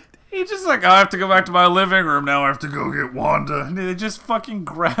 so... He just like, I have to go back to my living room now. I have to go get Wanda. And he just fucking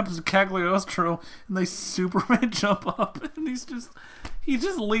grabs Cagliostro and they Superman jump up and he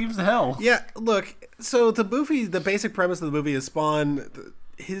just leaves hell. Yeah, look, so the basic premise of the movie is Spawn,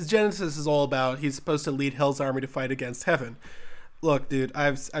 his genesis is all about he's supposed to lead Hell's army to fight against Heaven. Look, dude,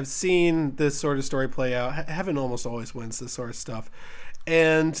 I've seen this sort of story play out. Heaven almost always wins this sort of stuff.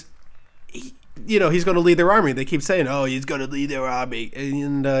 And... he's going to lead their army. They keep saying, oh, he's going to lead their army.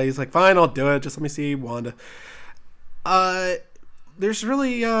 And he's like, fine, I'll do it. Just let me see Wanda. There's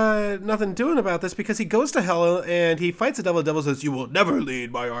really nothing doing about this because he goes to hell and he fights the devil. The devil says, you will never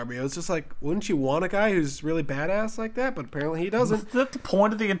lead my army. I was just like, wouldn't you want a guy who's really badass like that? But apparently he doesn't. Is that the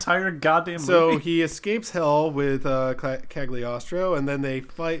point of the entire goddamn So movie? he escapes hell with Cagliostro and then they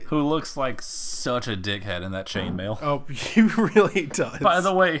fight. Who looks like such a dickhead in that chainmail. Oh, he really does. By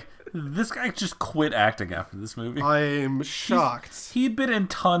the way, this guy just quit acting after this movie. I'm shocked. He'd been in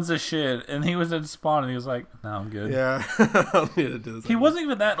tons of shit, and he was in Spawn, and he was like, no, I'm good. Yeah. I don't need to do this He wasn't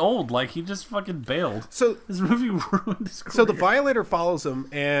even that old. Like, he just fucking bailed. So This movie ruined his career. So the Violator follows him,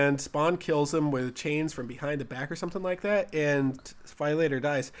 and Spawn kills him with chains from behind the back or something like that, and Violator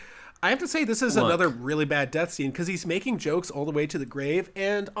dies. I have to say, this is Look. another really bad death scene, because he's making jokes all the way to the grave,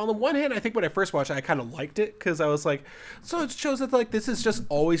 and on the one hand, I think when I first watched it, I kind of liked it, because I was like, so it shows that, like, this is just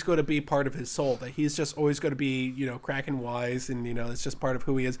always going to be part of his soul, that he's just always going to be, Kraken wise, and, it's just part of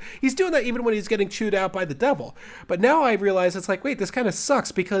who he is. He's doing that even when he's getting chewed out by the devil. But now I realize it's like, wait, this kind of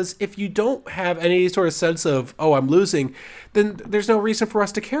sucks, because if you don't have any sort of sense of, oh, I'm losing, then there's no reason for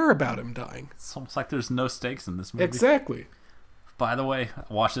us to care about him dying. It's almost like there's no stakes in this movie. Exactly. By the way,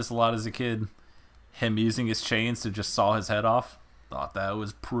 I watched this a lot as a kid. Him using his chains to just saw his head off. Thought that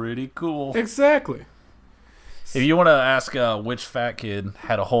was pretty cool. Exactly. If you want to ask which fat kid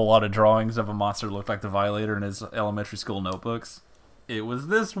had a whole lot of drawings of a monster that looked like the Violator in his elementary school notebooks, it was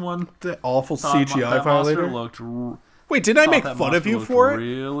this one. The awful Thought CGI that Violator. monster looked Wait, did I make that fun of monster you looked for it?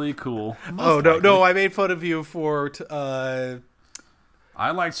 really cool. Oh, Most no, likely. no, I made fun of you for... I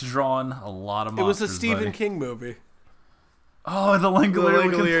liked drawing a lot of it was monsters. a Stephen buddy. King movie. Oh, the The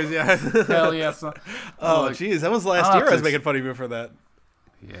Langolier. Langoliers, yeah. Hell yes. Oh, jeez, that was last I'll year I have was to- making fun of you for that.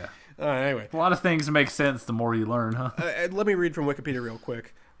 Yeah. All right, anyway. A lot of things make sense the more you learn, huh? Let me read from Wikipedia real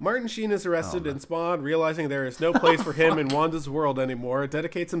quick. Martin Sheen is arrested and Spawn, realizing there is no place for him in Wanda's world anymore,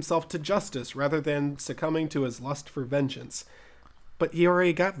 dedicates himself to justice rather than succumbing to his lust for vengeance. But he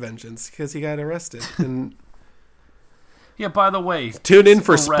already got vengeance because he got arrested. And Yeah, by the way, tune in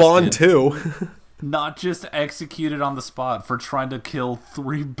for Spawn arrested, 2. not just executed on the spot for trying to kill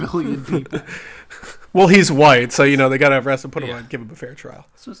 3 billion people. Well, he's white, so, they got to arrest him, put him Yeah. on, give him a fair trial.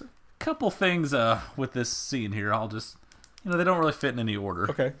 So there's a couple things with this scene here. I'll just, they don't really fit in any order.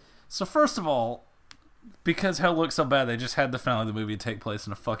 Okay. So first of all, because hell looks so bad, they just had the finale of the movie take place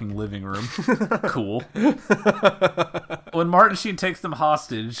in a fucking living room. Cool. When Martin Sheen takes them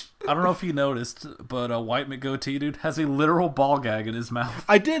hostage, I don't know if you noticed, but White McGoatee dude has a literal ball gag in his mouth.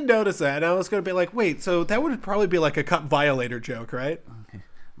 I did notice that, and I was going to be like, wait, so that would probably be like a cut Violator joke, right?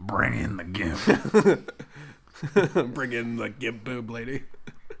 Bring in the gimp. Bring in the gimp boob lady.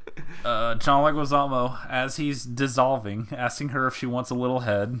 John Leguizamo, as he's dissolving, asking her if she wants a little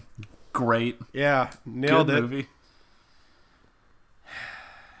head. Great. Yeah, nailed Good it. movie.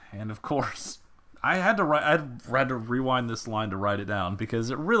 And of course, I had to rewind this line to write it down because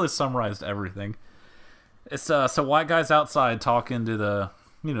it really summarized everything. It's so white guy's outside talking to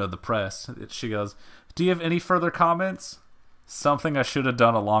the press. She goes, "Do you have any further comments? Something I should have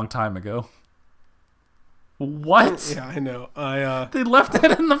done a long time ago." What? Yeah, I know. They left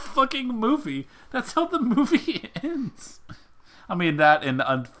that in the fucking movie. That's how the movie ends. I mean, that in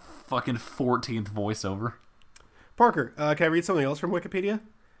a fucking 14th voiceover. Parker, can I read something else from Wikipedia?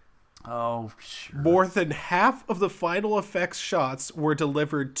 Oh, sure. More than half of the final effects shots were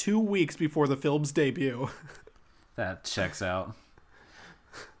delivered 2 weeks before the film's debut. That checks out.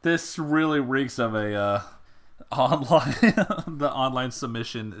 This really reeks of a online. The online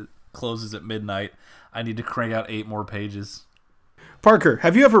submission closes at midnight. I need to crank out 8 more pages. Parker,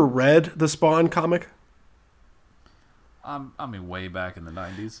 have you ever read the Spawn comic? I mean, way back in the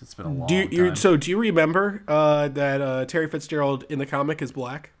 90s. It's been a long time. So do you remember that Terry Fitzgerald in the comic is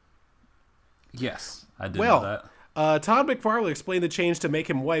black? Yes, I did know that. Todd McFarlane explained the change to make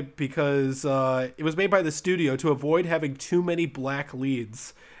him white because it was made by the studio to avoid having too many black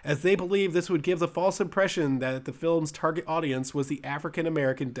leads, as they believed this would give the false impression that the film's target audience was the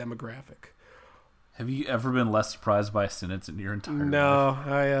African-American demographic. Have you ever been less surprised by a sentence in your entire life? No,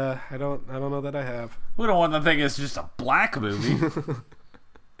 I don't know that I have. We don't want to think it's just a black movie.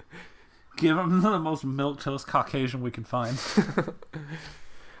 Give them the most milquetoast Caucasian we can find.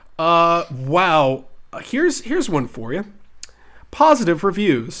 Wow. Here's one for you. Positive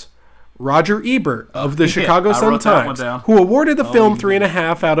reviews. Roger Ebert of the Chicago Sun-Times, who awarded the film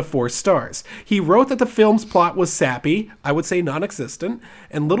 3.5 out of 4 stars. He wrote that the film's plot was sappy, I would say non-existent,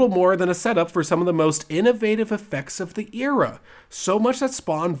 and little more than a setup for some of the most innovative effects of the era. So much that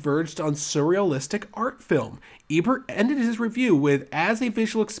Spawn verged on surrealistic art film. Ebert ended his review with, "As a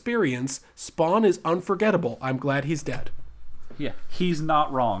visual experience, Spawn is unforgettable. I'm glad he's dead." Yeah, he's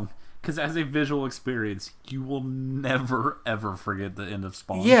not wrong. Because as a visual experience, you will never, ever forget the end of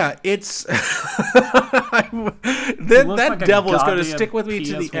Spawn. Yeah, it's... that devil is going to stick with me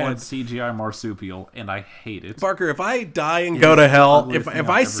to the end. CGI marsupial, and I hate it. Barker, if I die and go to hell, if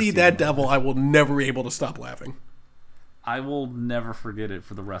I see that devil, I will never be able to stop laughing. I will never forget it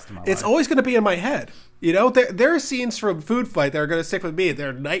for the rest of my life. It's always going to be in my head. You know, there are scenes from Food Fight that are going to stick with me.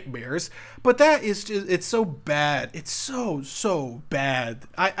 They're nightmares. But that is just, it's so bad. It's so bad.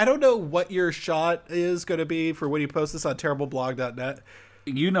 I don't know what your shot is going to be for when you post this on terribleblog.net.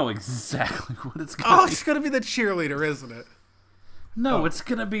 You know exactly what it's going to be. Oh, it's going to be the cheerleader, isn't it? No, it's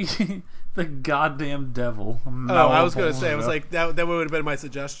going to be the goddamn devil. Oh, I was going to say, I was like, that would have been my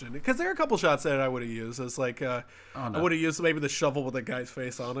suggestion. Because there are a couple shots that I would have used. It's like, I would have used maybe the shovel with the guy's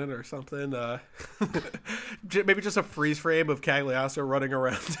face on it or something. Maybe just a freeze frame of Cagliostro running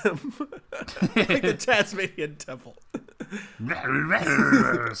around him. Like the Tasmanian devil.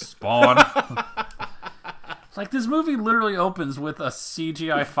 Spawn. Like, this movie literally opens with a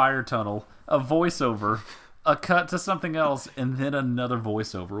CGI fire tunnel, a voiceover, a cut to something else, and then another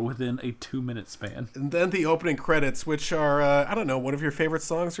voiceover within a 2-minute span. And then the opening credits, which are, I don't know, one of your favorite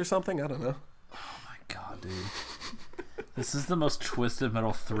songs or something? I don't know. Oh my god, dude. This is the most Twisted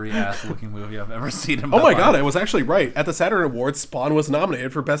Metal 3-ass looking movie I've ever seen in my life. Oh my god, I was actually right. At the Saturn Awards, Spawn was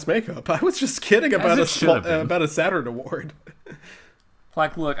nominated for Best Makeup. I was just kidding about a Saturn Award.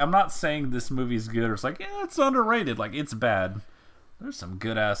 Like, look, I'm not saying this movie's good or it's like, yeah, it's underrated. Like, it's bad. There's some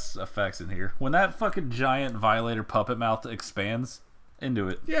good-ass effects in here. When that fucking giant Violator puppet mouth expands, into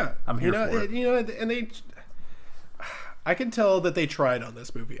it. Yeah. I'm here for it. You know, and I can tell that they tried on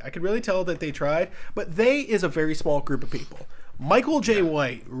this movie. I can really tell that they tried, but they is a very small group of people. Michael J.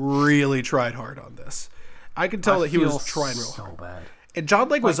 White really tried hard on this. I can tell that he was trying real hard. Bad. And John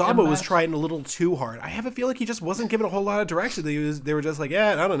Leguizamo was trying a little too hard. I have a feeling he just wasn't given a whole lot of direction. They were just like,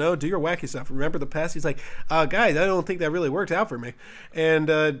 yeah, I don't know, do your wacky stuff. Remember the past? He's like, guys, I don't think that really worked out for me. And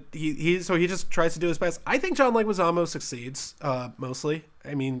he just tries to do his best. I think John Leguizamo succeeds mostly.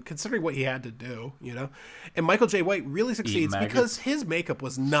 I mean, considering what he had to do, you know. And Michael J. White really succeeds because his makeup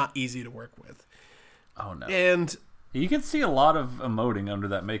was not easy to work with. Oh no. And you can see a lot of emoting under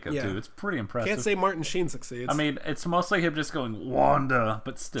that makeup too. It's pretty impressive. Can't say Martin Sheen succeeds. I mean, it's mostly him just going Wanda,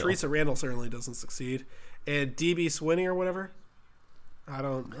 but still. Teresa Randall certainly doesn't succeed. And DB Swinney or whatever.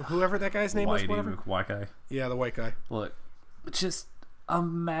 Whoever that guy's name was, whatever. White guy. Yeah, the white guy. Look, just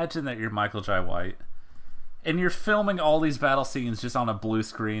imagine that you're Michael J. White, and you're filming all these battle scenes just on a blue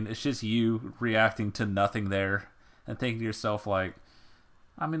screen. It's just you reacting to nothing there, and thinking to yourself like,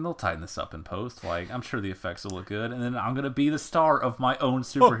 I mean, they'll tighten this up in post. Like, I'm sure the effects will look good. And then I'm going to be the star of my own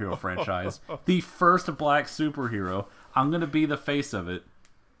superhero franchise. The first black superhero. I'm going to be the face of it.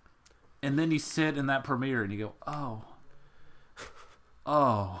 And then you sit in that premiere and you go,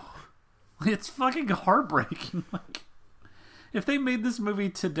 oh. It's fucking heartbreaking. Like, if they made this movie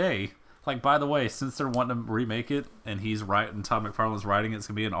today, Like, by the way, since they're wanting to remake it, and he's writing, Todd McFarlane's writing, it's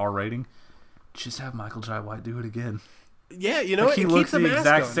gonna be an R rating. Just have Michael Jai White do it again. Yeah, you know, Like, he keep looks the the mask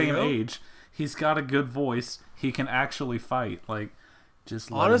exact on, same you know? age. He's got a good voice. He can actually fight. Like, just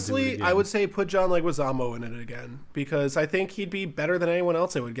let him do it Honestly, again. I would say put John Leguizamo in it again because I think he'd be better than anyone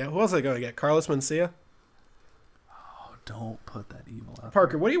else they would get. Who else are they going to get? Carlos Mencia? Oh, don't put that evil out.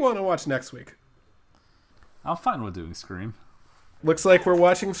 Parker, what do you want to watch next week? I'm fine with doing Scream. Looks like we're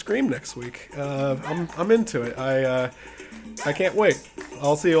watching Scream next week. I'm into it. I can't wait.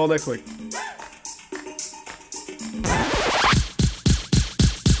 I'll see you all next week.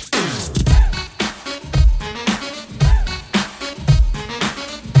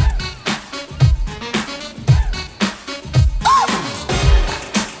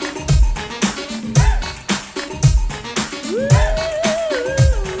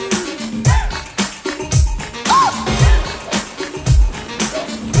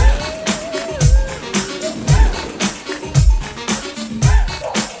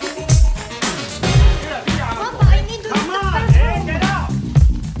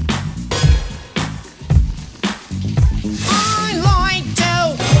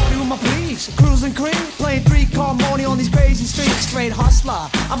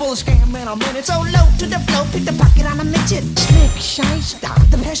 I'm all a scam man, I'm in it. So low to the flow, pick the pocket on a midget. Slick, shyster,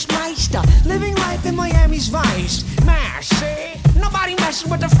 the best meister. Living life in Miami's vice. Mash, see? Nobody messing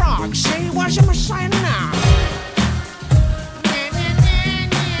with the frog, see? Where's your messiah now?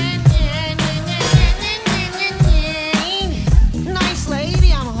 Nice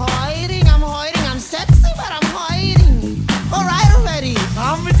lady, I'm hiding, I'm sexy, but I'm hiding. Alright already.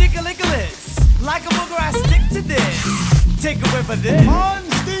 I'm ridiculous. Like a booger, I stick to this. Take a whiff of this. On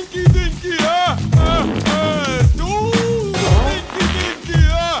stinky dinky, do stinky dinky,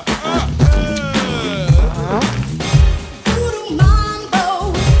 Voodoo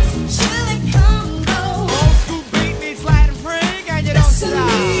mambo, chili combo. Old school beat meets Latin freak, and you don't stop.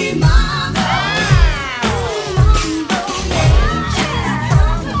 Mambo,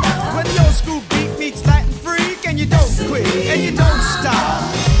 when the old school beat meets Latin freak, and you don't quit, and you don't stop.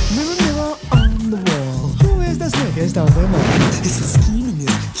 Mirror, mirror on the wall, who is the slickest of them all? It's the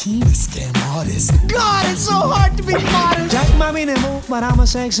schemingest, keenest scam artist. God, it's so hard to be modest. Jack my minimal, but I'm a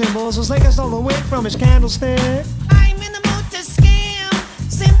sex symbol. So Slicker stole the wick from his candlestick. I'm in the mood to scam,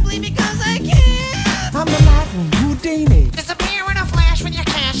 simply because I can. I'm the Latin Houdini. Disappear in a flash with your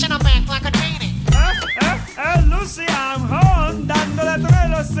cash and I'm back like a genie. Lucy, I'm home, dándole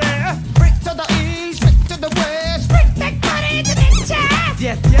duelo, say. Brick to the east, brick to the west, brick that body to the chest.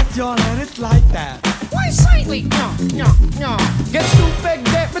 Yes, y'all, and it's like that. Why slightly? No. Get stupid,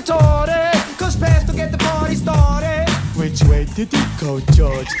 get retarded, cause past to get the party started. Which way did you go,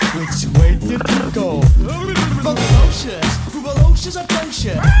 George? Which way did you go? Bugalocious, Bugalocious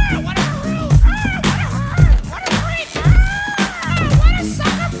atrocious. What a rude, what a freak, what a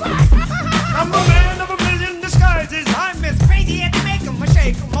sucker butt. I'm a man of a million disguises. I'm as crazy as to make 'em, I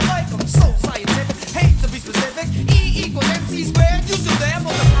shake 'em, I like 'em. So scientific, hate to be specific. E equals MC squared, use of them,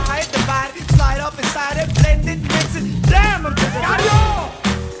 multiply it, divide it, slide up inside it, blend it, mix it.